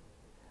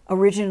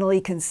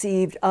 originally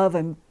conceived of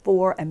and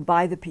for and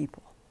by the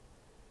people,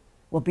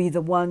 will be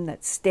the one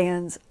that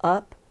stands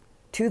up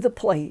to the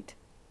plate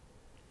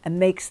and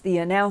makes the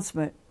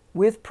announcement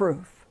with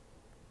proof: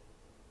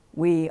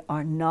 we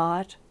are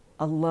not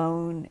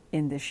alone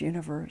in this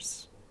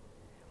universe,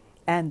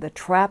 and the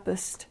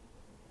TRAPPIST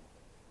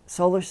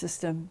solar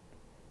system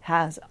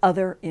has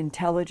other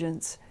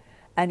intelligence,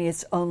 and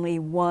it's only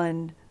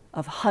one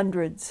of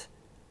hundreds.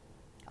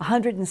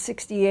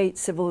 168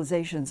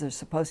 civilizations are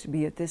supposed to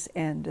be at this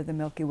end of the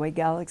Milky Way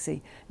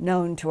galaxy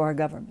known to our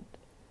government.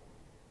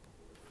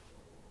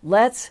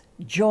 Let's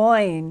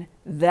join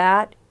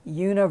that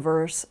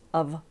universe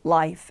of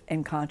life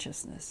and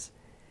consciousness,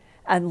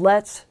 and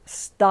let's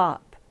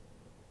stop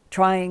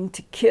trying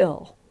to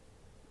kill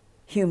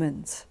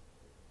humans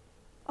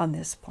on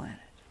this planet.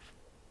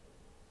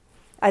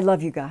 I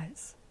love you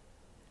guys.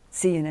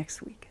 See you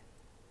next week.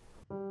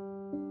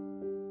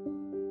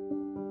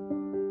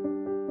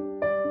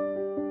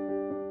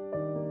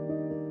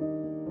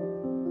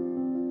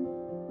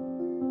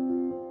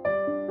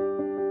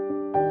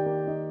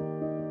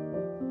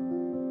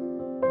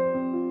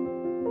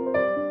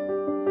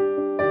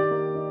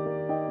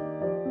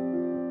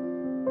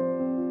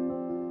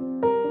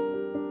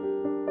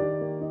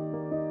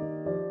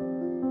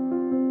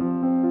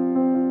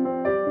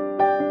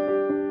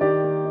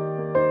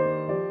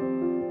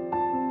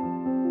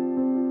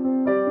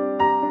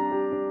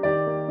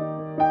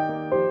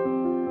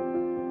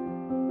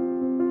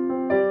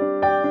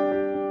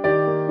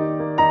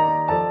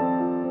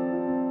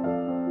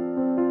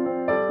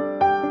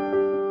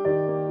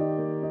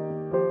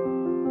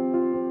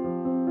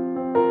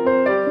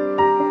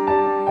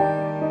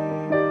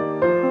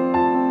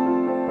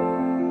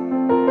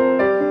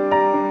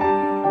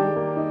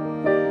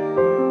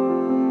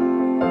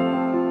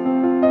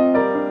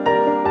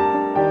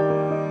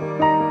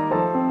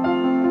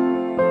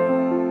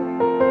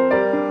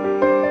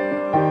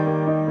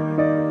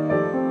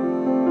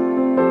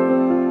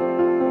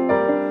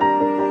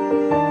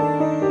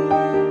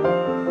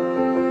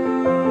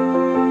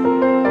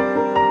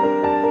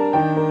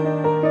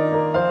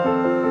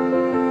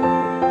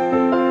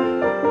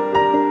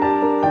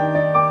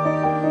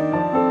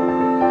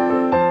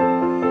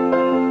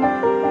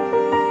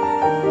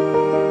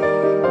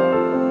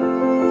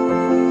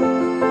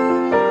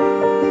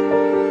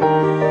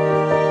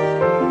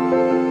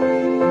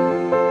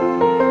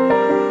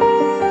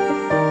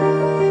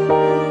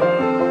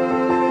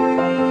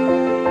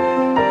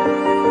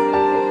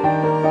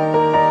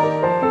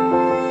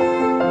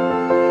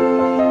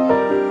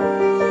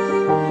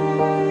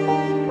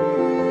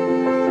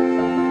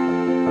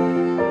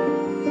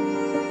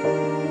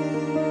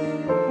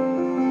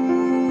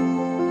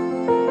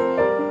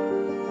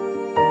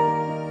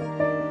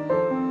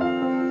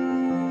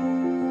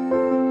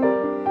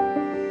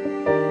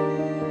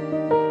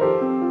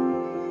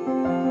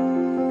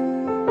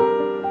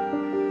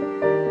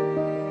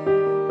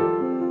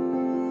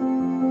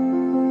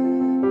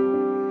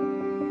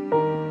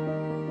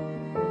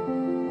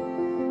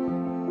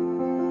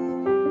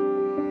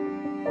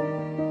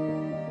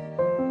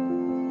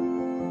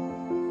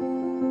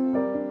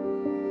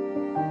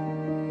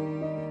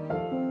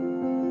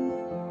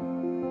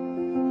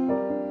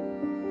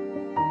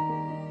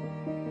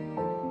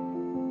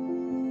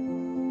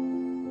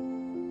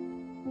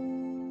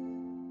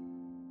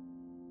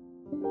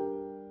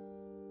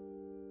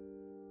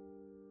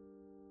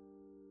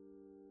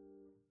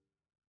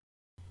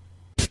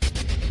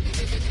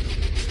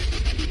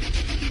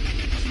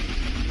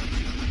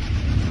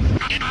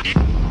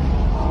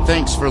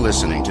 Thanks for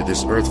listening to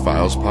this Earth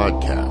Files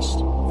podcast,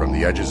 from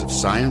the edges of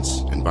science,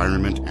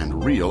 environment,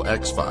 and real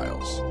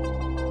X-Files.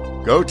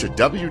 Go to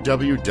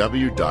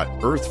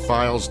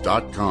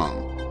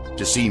www.earthfiles.com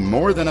to see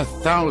more than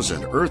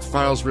 1,000 Earth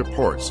Files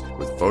reports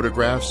with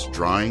photographs,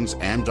 drawings,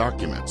 and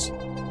documents.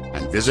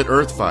 And visit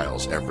Earth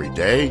Files every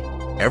day,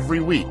 every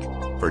week,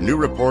 for new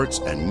reports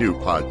and new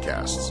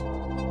podcasts.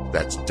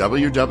 That's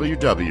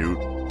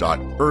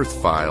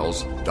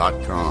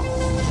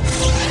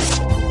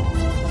www.earthfiles.com.